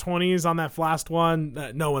 nat 20s on that last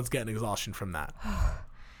one. No one's getting exhaustion from that.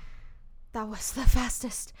 That was the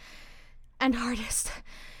fastest and hardest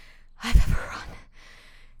I've ever run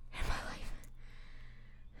in my life.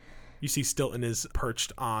 You see Stilton is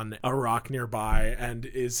perched on a rock nearby, and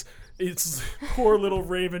its poor little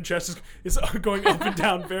raven chest is going up and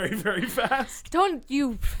down very, very fast. Don't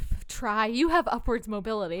you try. You have upwards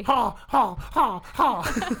mobility. Ha, ha, ha,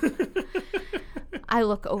 ha. I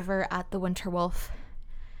look over at the winter wolf.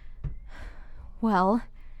 Well,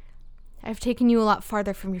 I've taken you a lot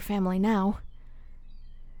farther from your family now.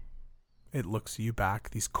 It looks you back,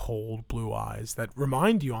 these cold blue eyes that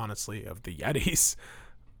remind you, honestly, of the Yetis,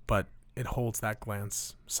 but it holds that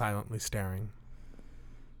glance, silently staring.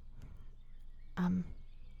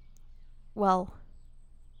 Well,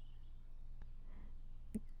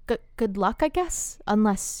 good luck, I guess,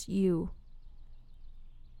 unless you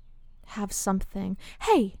have something.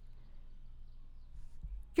 Hey!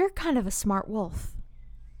 You're kind of a smart wolf.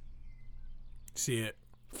 See, it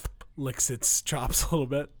licks its chops a little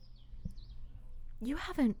bit. You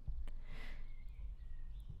haven't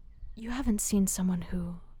seen someone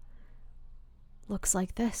who looks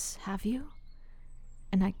like this, have you?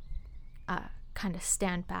 And I kind of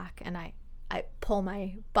stand back and I pull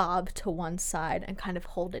my bob to one side and kind of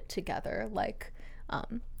hold it together like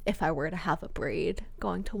if I were to have a braid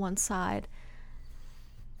going to one side.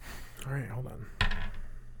 All right, hold on.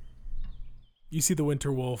 You see the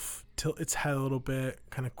winter wolf tilt its head a little bit,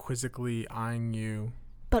 kind of quizzically eyeing you.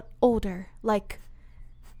 But older, like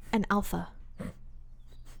an alpha.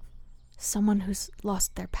 Someone who's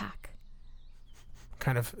lost their pack.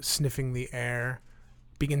 Kind of sniffing the air,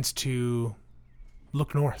 begins to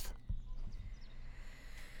look north.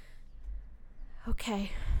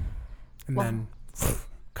 Okay. And then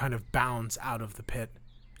kind of bounds out of the pit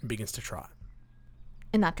and begins to trot.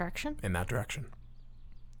 In that direction? In that direction.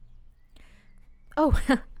 Oh,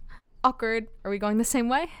 awkward. Are we going the same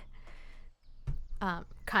way?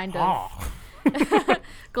 Kind of.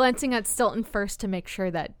 Glancing at Stilton first to make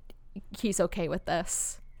sure that he's okay with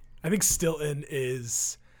this. I think Stilton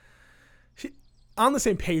is on the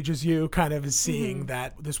same page as you, kind of is seeing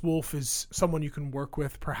that this wolf is someone you can work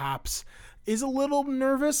with, perhaps. Is a little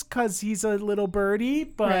nervous because he's a little birdie,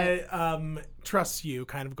 but right. Trusts you,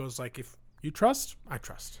 kind of goes like, if you trust, I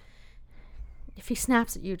trust. If he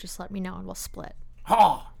snaps at you, just let me know and we'll split.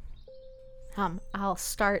 Ha! I'll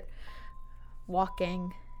start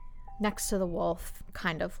walking next to the wolf,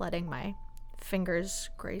 kind of letting my fingers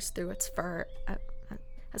graze through its fur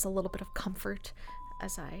as a little bit of comfort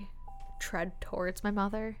as I tread towards my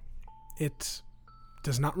mother. It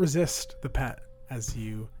does not resist the pet as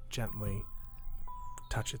you gently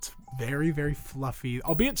touch its very, very fluffy,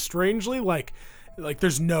 albeit strangely, like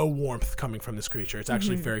there's no warmth coming from this creature. It's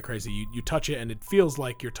actually very crazy. You touch it and it feels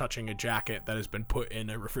like you're touching a jacket that has been put in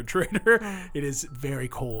a refrigerator. It is very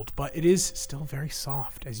cold, but it is still very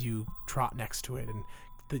soft as you trot next to it,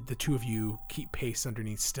 and the two of you keep pace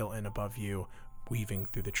underneath Stilton above you, weaving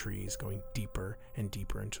through the trees, going deeper and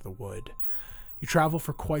deeper into the wood. You travel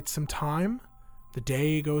for quite some time. The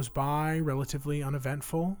day goes by relatively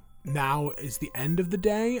uneventful. now is the end of the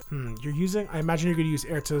day. I imagine you're going to use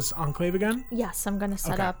Erza's Enclave again? Yes, I'm going to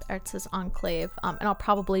set up Erza's Enclave, and I'll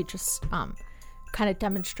probably just kind of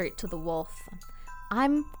demonstrate to the wolf.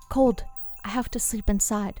 I'm cold. I have to sleep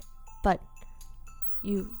inside, but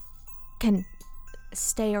you can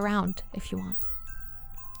stay around if you want.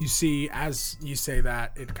 You see, as you say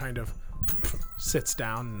that, it kind of sits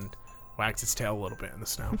down and wags its tail a little bit in the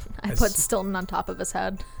snow. I put Stilton on top of his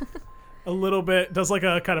head. A little bit, does like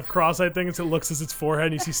a kind of cross-eyed thing as it looks as its forehead,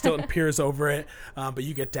 and you see Stilton peers over it, but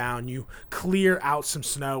you get down, you clear out some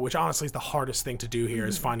snow, which honestly is the hardest thing to do here,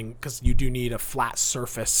 is finding, because you do need a flat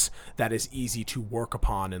surface that is easy to work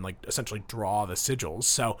upon and like essentially draw the sigils.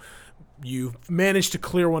 So you've managed to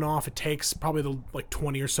clear one off. It takes probably like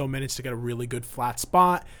 20 or so minutes to get a really good flat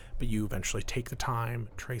spot, but you eventually take the time,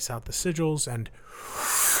 trace out the sigils, and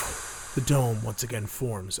the dome once again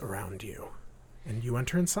forms around you, and you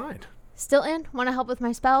enter inside. Stilton, want to help with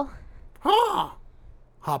my spell?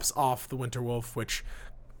 Hops off the Winter Wolf, which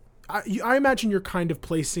I imagine you're kind of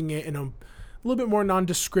placing it in a little bit more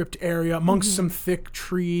nondescript area amongst some thick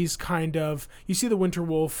trees, kind of. You see the Winter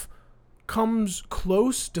Wolf comes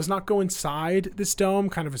close, does not go inside this dome,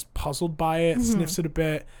 kind of is puzzled by it, sniffs it a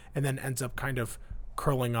bit, and then ends up kind of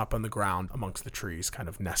curling up on the ground amongst the trees, kind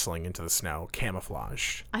of nestling into the snow,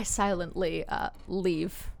 camouflaged. I silently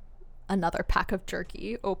leave another pack of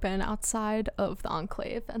jerky open outside of the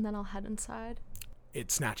Enclave, and then I'll head inside. It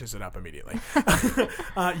snatches it up immediately.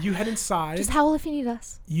 You head inside. Just howl if you need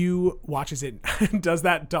us. You watch as it does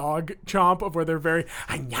that dog chomp of where they're very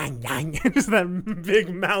just that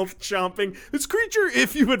big mouth chomping. This creature,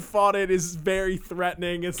 if you had fought it, is very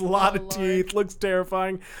threatening. It's a lot of teeth, looks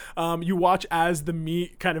terrifying. You watch as the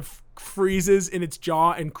meat kind of freezes in its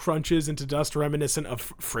jaw and crunches into dust, reminiscent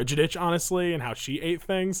of Frigiditch, honestly, and how she ate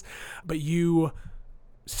things. But you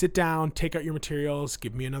sit down, take out your materials,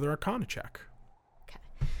 give me another Arcana check.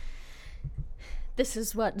 This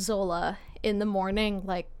is what Zola in the morning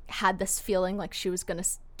had this feeling like she was going to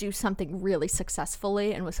do something really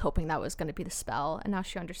successfully and was hoping that was going to be the spell, and now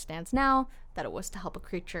she understands now that it was to help a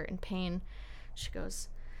creature in pain. She goes,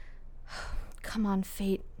 come on,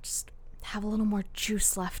 fate, just have a little more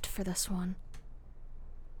juice left for this one.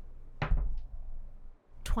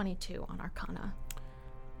 22 on Arcana.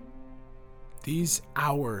 These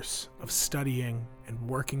hours of studying and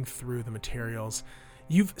working through the materials,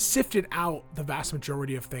 you've sifted out the vast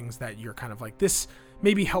majority of things that you're kind of like, this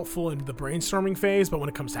may be helpful in the brainstorming phase, but when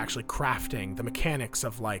it comes to actually crafting, the mechanics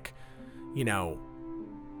of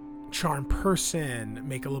charm person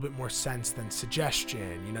make a little bit more sense than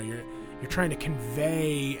suggestion. You're trying to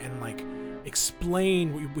convey and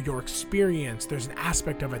explain your experience. There's an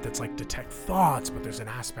aspect of it that's detect thoughts, but there's an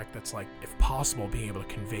aspect that's if possible, being able to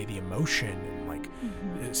convey the emotion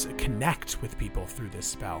and connect with people through this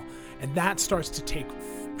spell. And that starts to take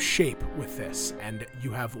shape with this, and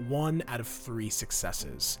you have 1 out of 3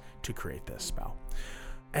 successes to create this spell.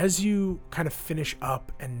 As you kind of finish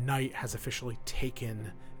up and night has officially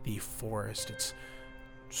taken the forest, its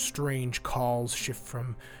strange calls shift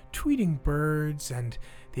from tweeting birds and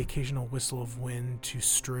the occasional whistle of wind to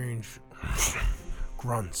strange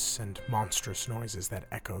grunts and monstrous noises that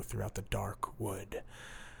echo throughout the dark wood.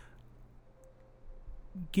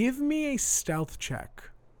 Give me a stealth check.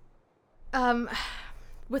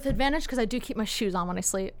 With advantage, because I do keep my shoes on when I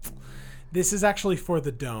sleep. This is actually for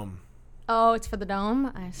the dome. Oh, it's for the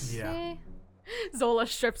dome? I see. Yeah. Zola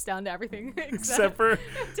strips down to everything except for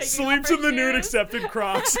sleeps in the nude accepted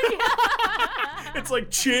Crocs. It's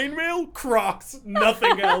chainmail, Crocs,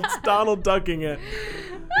 nothing else. Donald ducking it.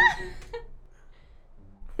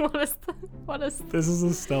 What is this? Is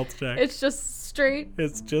a stealth check. It's just straight.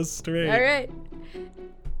 It's just straight. All right.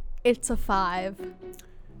 It's a 5.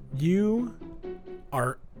 You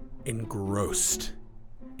are engrossed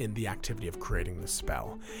in the activity of creating the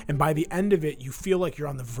spell, and by the end of it you feel like you're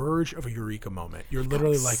on the verge of a eureka moment. You're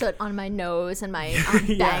literally soot on my nose, and my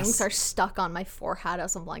bangs are stuck on my forehead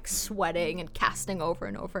as I'm sweating and casting over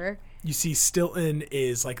and over. You see Stilton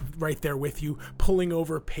is right there with you, pulling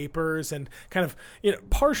over papers and kind of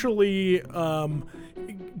partially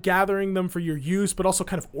gathering them for your use, but also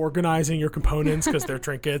kind of organizing your components because they're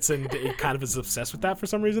trinkets, and it kind of is obsessed with that for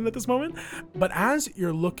some reason at this moment. But as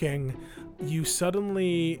you're looking, you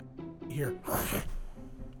suddenly hear,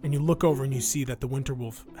 and you look over and you see that the Winter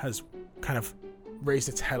Wolf has kind of raised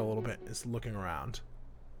its head a little bit, is looking around.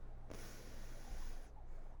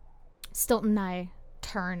 Stilton and I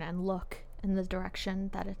turn and look in the direction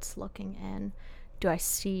that it's looking in. Do I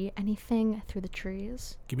see anything through the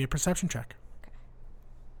trees? Give me a perception check. Okay.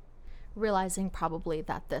 Realizing probably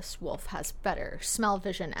that this wolf has better smell,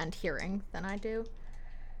 vision, and hearing than I do.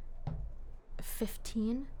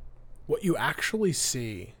 15. What you actually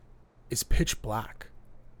see is pitch black.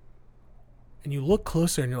 And you look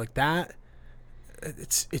closer and you're like,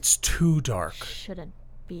 it's too dark. It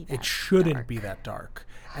shouldn't be that dark.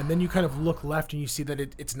 And then you kind of look left and you see that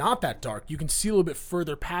it's not that dark. You can see a little bit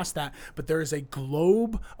further past that, but there is a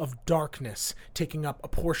globe of darkness taking up a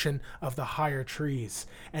portion of the higher trees.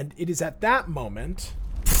 And it is at that moment,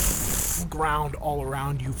 ground all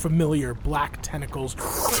around you, familiar black tentacles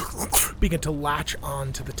begin to latch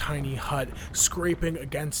on to the tiny hut, scraping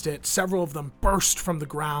against it. Several of them burst from the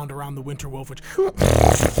ground around the winter wolf, which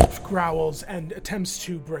growls and attempts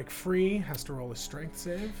to break free. Has to roll a strength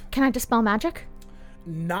save. Can I dispel magic?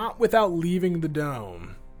 Not without leaving the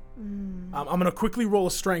dome. I'm going to quickly roll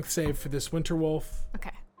a strength save for this winter wolf.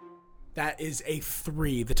 Okay. That is a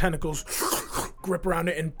 3. The tentacles grip around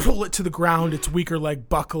it and pull it to the ground, its weaker leg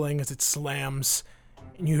buckling as it slams.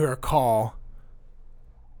 And you hear a call.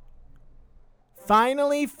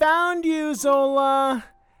 Finally found you, Zola.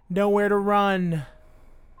 Nowhere to run.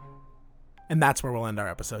 And that's where we'll end our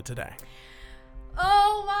episode today.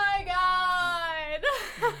 Oh my god!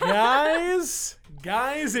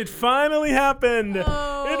 Guys, it finally happened. It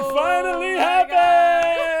finally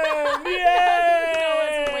happened. Yay!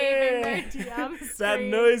 That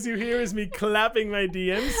noise you hear is me clapping my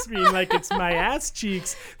DM screen like it's my ass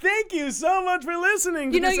cheeks. Thank you so much for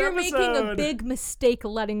listening to this episode. You're making a big mistake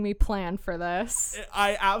letting me plan for this.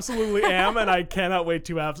 I absolutely am, and I cannot wait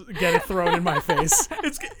to get it thrown in my face.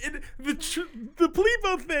 The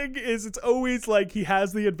Plevo thing is it's always like he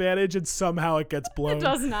has the advantage and somehow it gets blown. It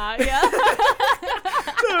does not, yeah.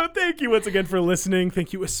 So thank you once again for listening.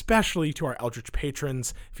 Thank you especially to our Eldritch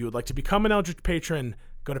patrons. If you would like to become an Eldritch patron,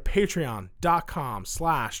 go to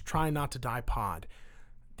patreon.com/trynottoDiePod.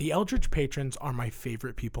 The Eldritch patrons are my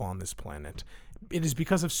favorite people on this planet. It is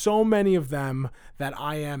because of so many of them that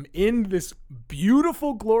I am in this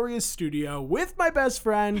beautiful, glorious studio with my best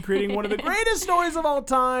friend, creating one of the greatest stories of all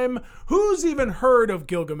time. Who's even heard of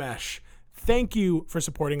Gilgamesh? Thank you for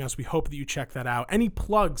supporting us. We hope that you check that out. Any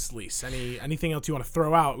plugs, Lise? Anything else you want to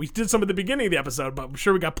throw out? We did some at the beginning of the episode, but I'm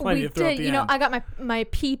sure we got plenty to throw at the end. I got my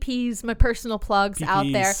PPs, my personal plugs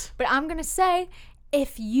out there. But I'm going to say,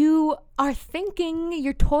 if you are thinking,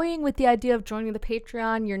 you're toying with the idea of joining the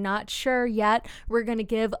Patreon, you're not sure yet, we're going to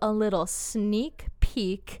give a little sneak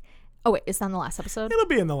peek. Oh, wait, is that in the last episode? It'll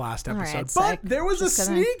be in the last episode. But there was a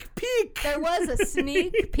sneak peek. There was a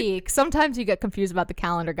sneak peek. Sometimes you get confused about the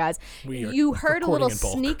calendar, guys. You heard a little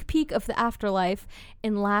sneak peek of the afterlife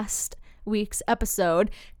in last week's episode.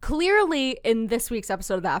 Clearly, in this week's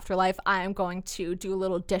episode of the afterlife, I am going to do a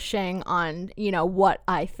little dishing on, what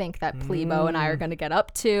I think that Plebo and I are going to get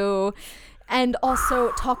up to. And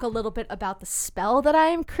also talk a little bit about the spell that I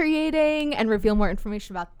am creating and reveal more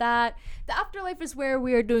information about that. The afterlife is where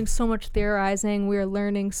we are doing so much theorizing. We are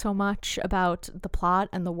learning so much about the plot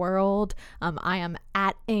and the world. I am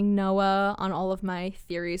 @ing Noah on all of my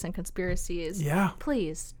theories and conspiracies. Yeah.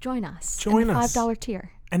 Please join us. Join in the us. $5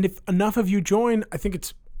 tier. And if enough of you join, I think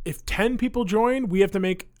if 10 people join, we have to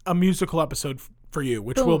make a musical episode for you,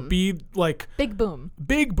 which will be like big boom.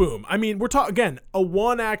 I mean, we're talking again a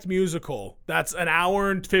 1-act musical that's an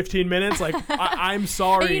hour and 15 minutes. Like I'm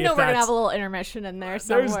sorry, and we're gonna have a little intermission in there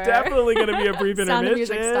somewhere. There's definitely gonna be a brief Sound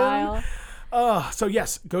intermission. of Music style. So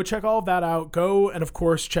yes, go check all of that out. Go and of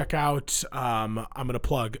course check out. I'm gonna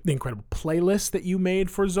plug the incredible playlist that you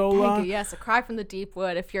made for Zola. Thank you. Yes, A Cry from the Deep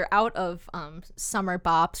Wood. If you're out of summer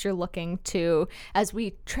bops, you're looking to, as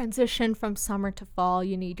we transition from summer to fall,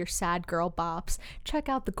 you need your sad girl bops. Check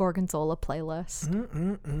out the Gorgonzola playlist.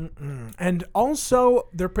 And also,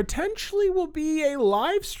 there potentially will be a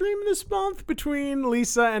live stream this month between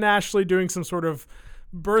Lisa and Ashley doing some sort of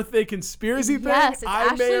birthday conspiracy thing. Yes,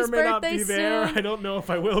 I may or may not be there. I don't know if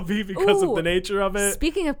I will be because of the nature of it.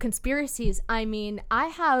 Speaking of conspiracies, I mean,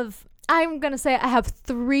 I'm going to say I have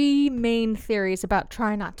 3 main theories about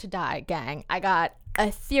Try Not to Die, gang. I got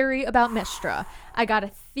a theory about Mystra. I got a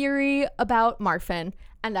theory about Marfin.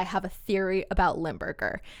 And I have a theory about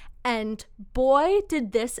Limburger. And boy,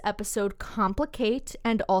 did this episode complicate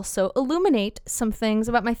and also illuminate some things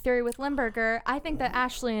about my theory with Limburger. I think that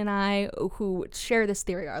Ashley and I, who share this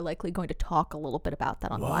theory, are likely going to talk a little bit about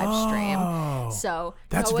that on the live stream. So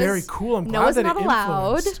that's very cool. I'm glad that it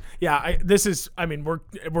influenced. Yeah,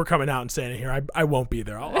 we're coming out and saying it here. I won't be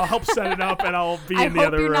there. I'll help set it up and I'll be in the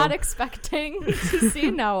other room. I hope you're not expecting to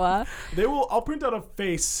see Noah. I'll print out a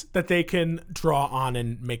face that they can draw on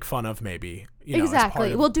and make fun of, maybe.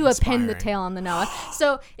 Exactly. We'll do a pin the tail on the Noah.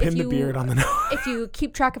 So pin the beard on the Noah. If you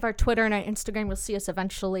keep track of our Twitter and our Instagram, you'll see us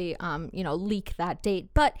eventually, leak that date.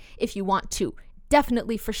 But if you want to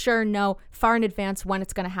definitely for sure know far in advance when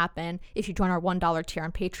it's going to happen. If you join our $1 tier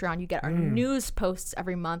on Patreon, you get our news posts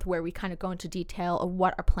every month where we kind of go into detail of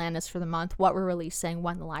what our plan is for the month, what we're releasing,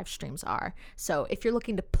 when the live streams are. So if you're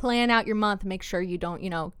looking to plan out your month, make sure you don't,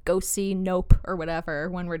 go see Nope or whatever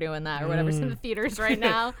when we're doing that or whatever's in the theaters right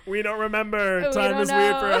now. We don't remember. Time is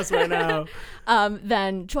weird for us right now.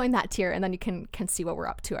 Then join that tier and then you can see what we're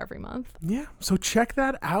up to every month. Yeah. So check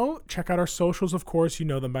that out. Check out our socials, of course. You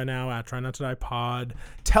know them by now at Try Not to Die Pod.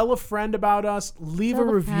 Tell a friend about us. Leave a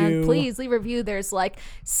review. Please leave a review. There's like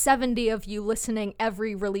 70 of you listening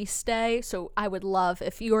every release day. So I would love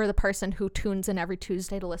if you are the person who tunes in every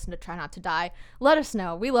Tuesday to listen to Try Not to Die. Let us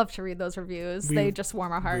know. We love to read those reviews. They just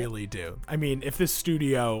warm our heart. Really do. I mean, if this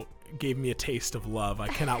studio gave me a taste of love, I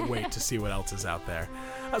cannot wait to see what else is out there.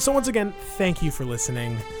 So once again, thank you for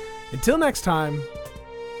listening. Until next time,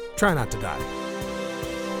 try not to die.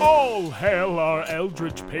 All hail our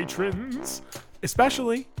Eldritch patrons!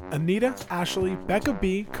 Especially Anita, Ashley, Becca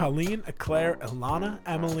B, Colleen, Eclair, Ilana,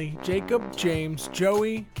 Emily, Jacob, James,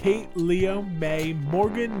 Joey, Kate, Leo, May,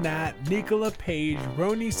 Morgan, Nat, Nicola, Paige,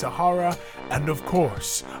 Roni, Sahara, and of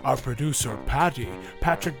course, our producer Patty,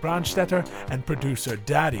 Patrick Brandstetter, and producer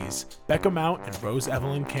Daddies, Becca Mount and Rose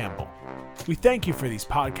Evelyn Campbell. We thank you for these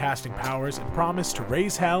podcasting powers and promise to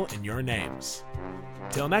raise hell in your names.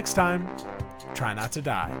 Till next time, try not to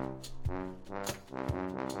die.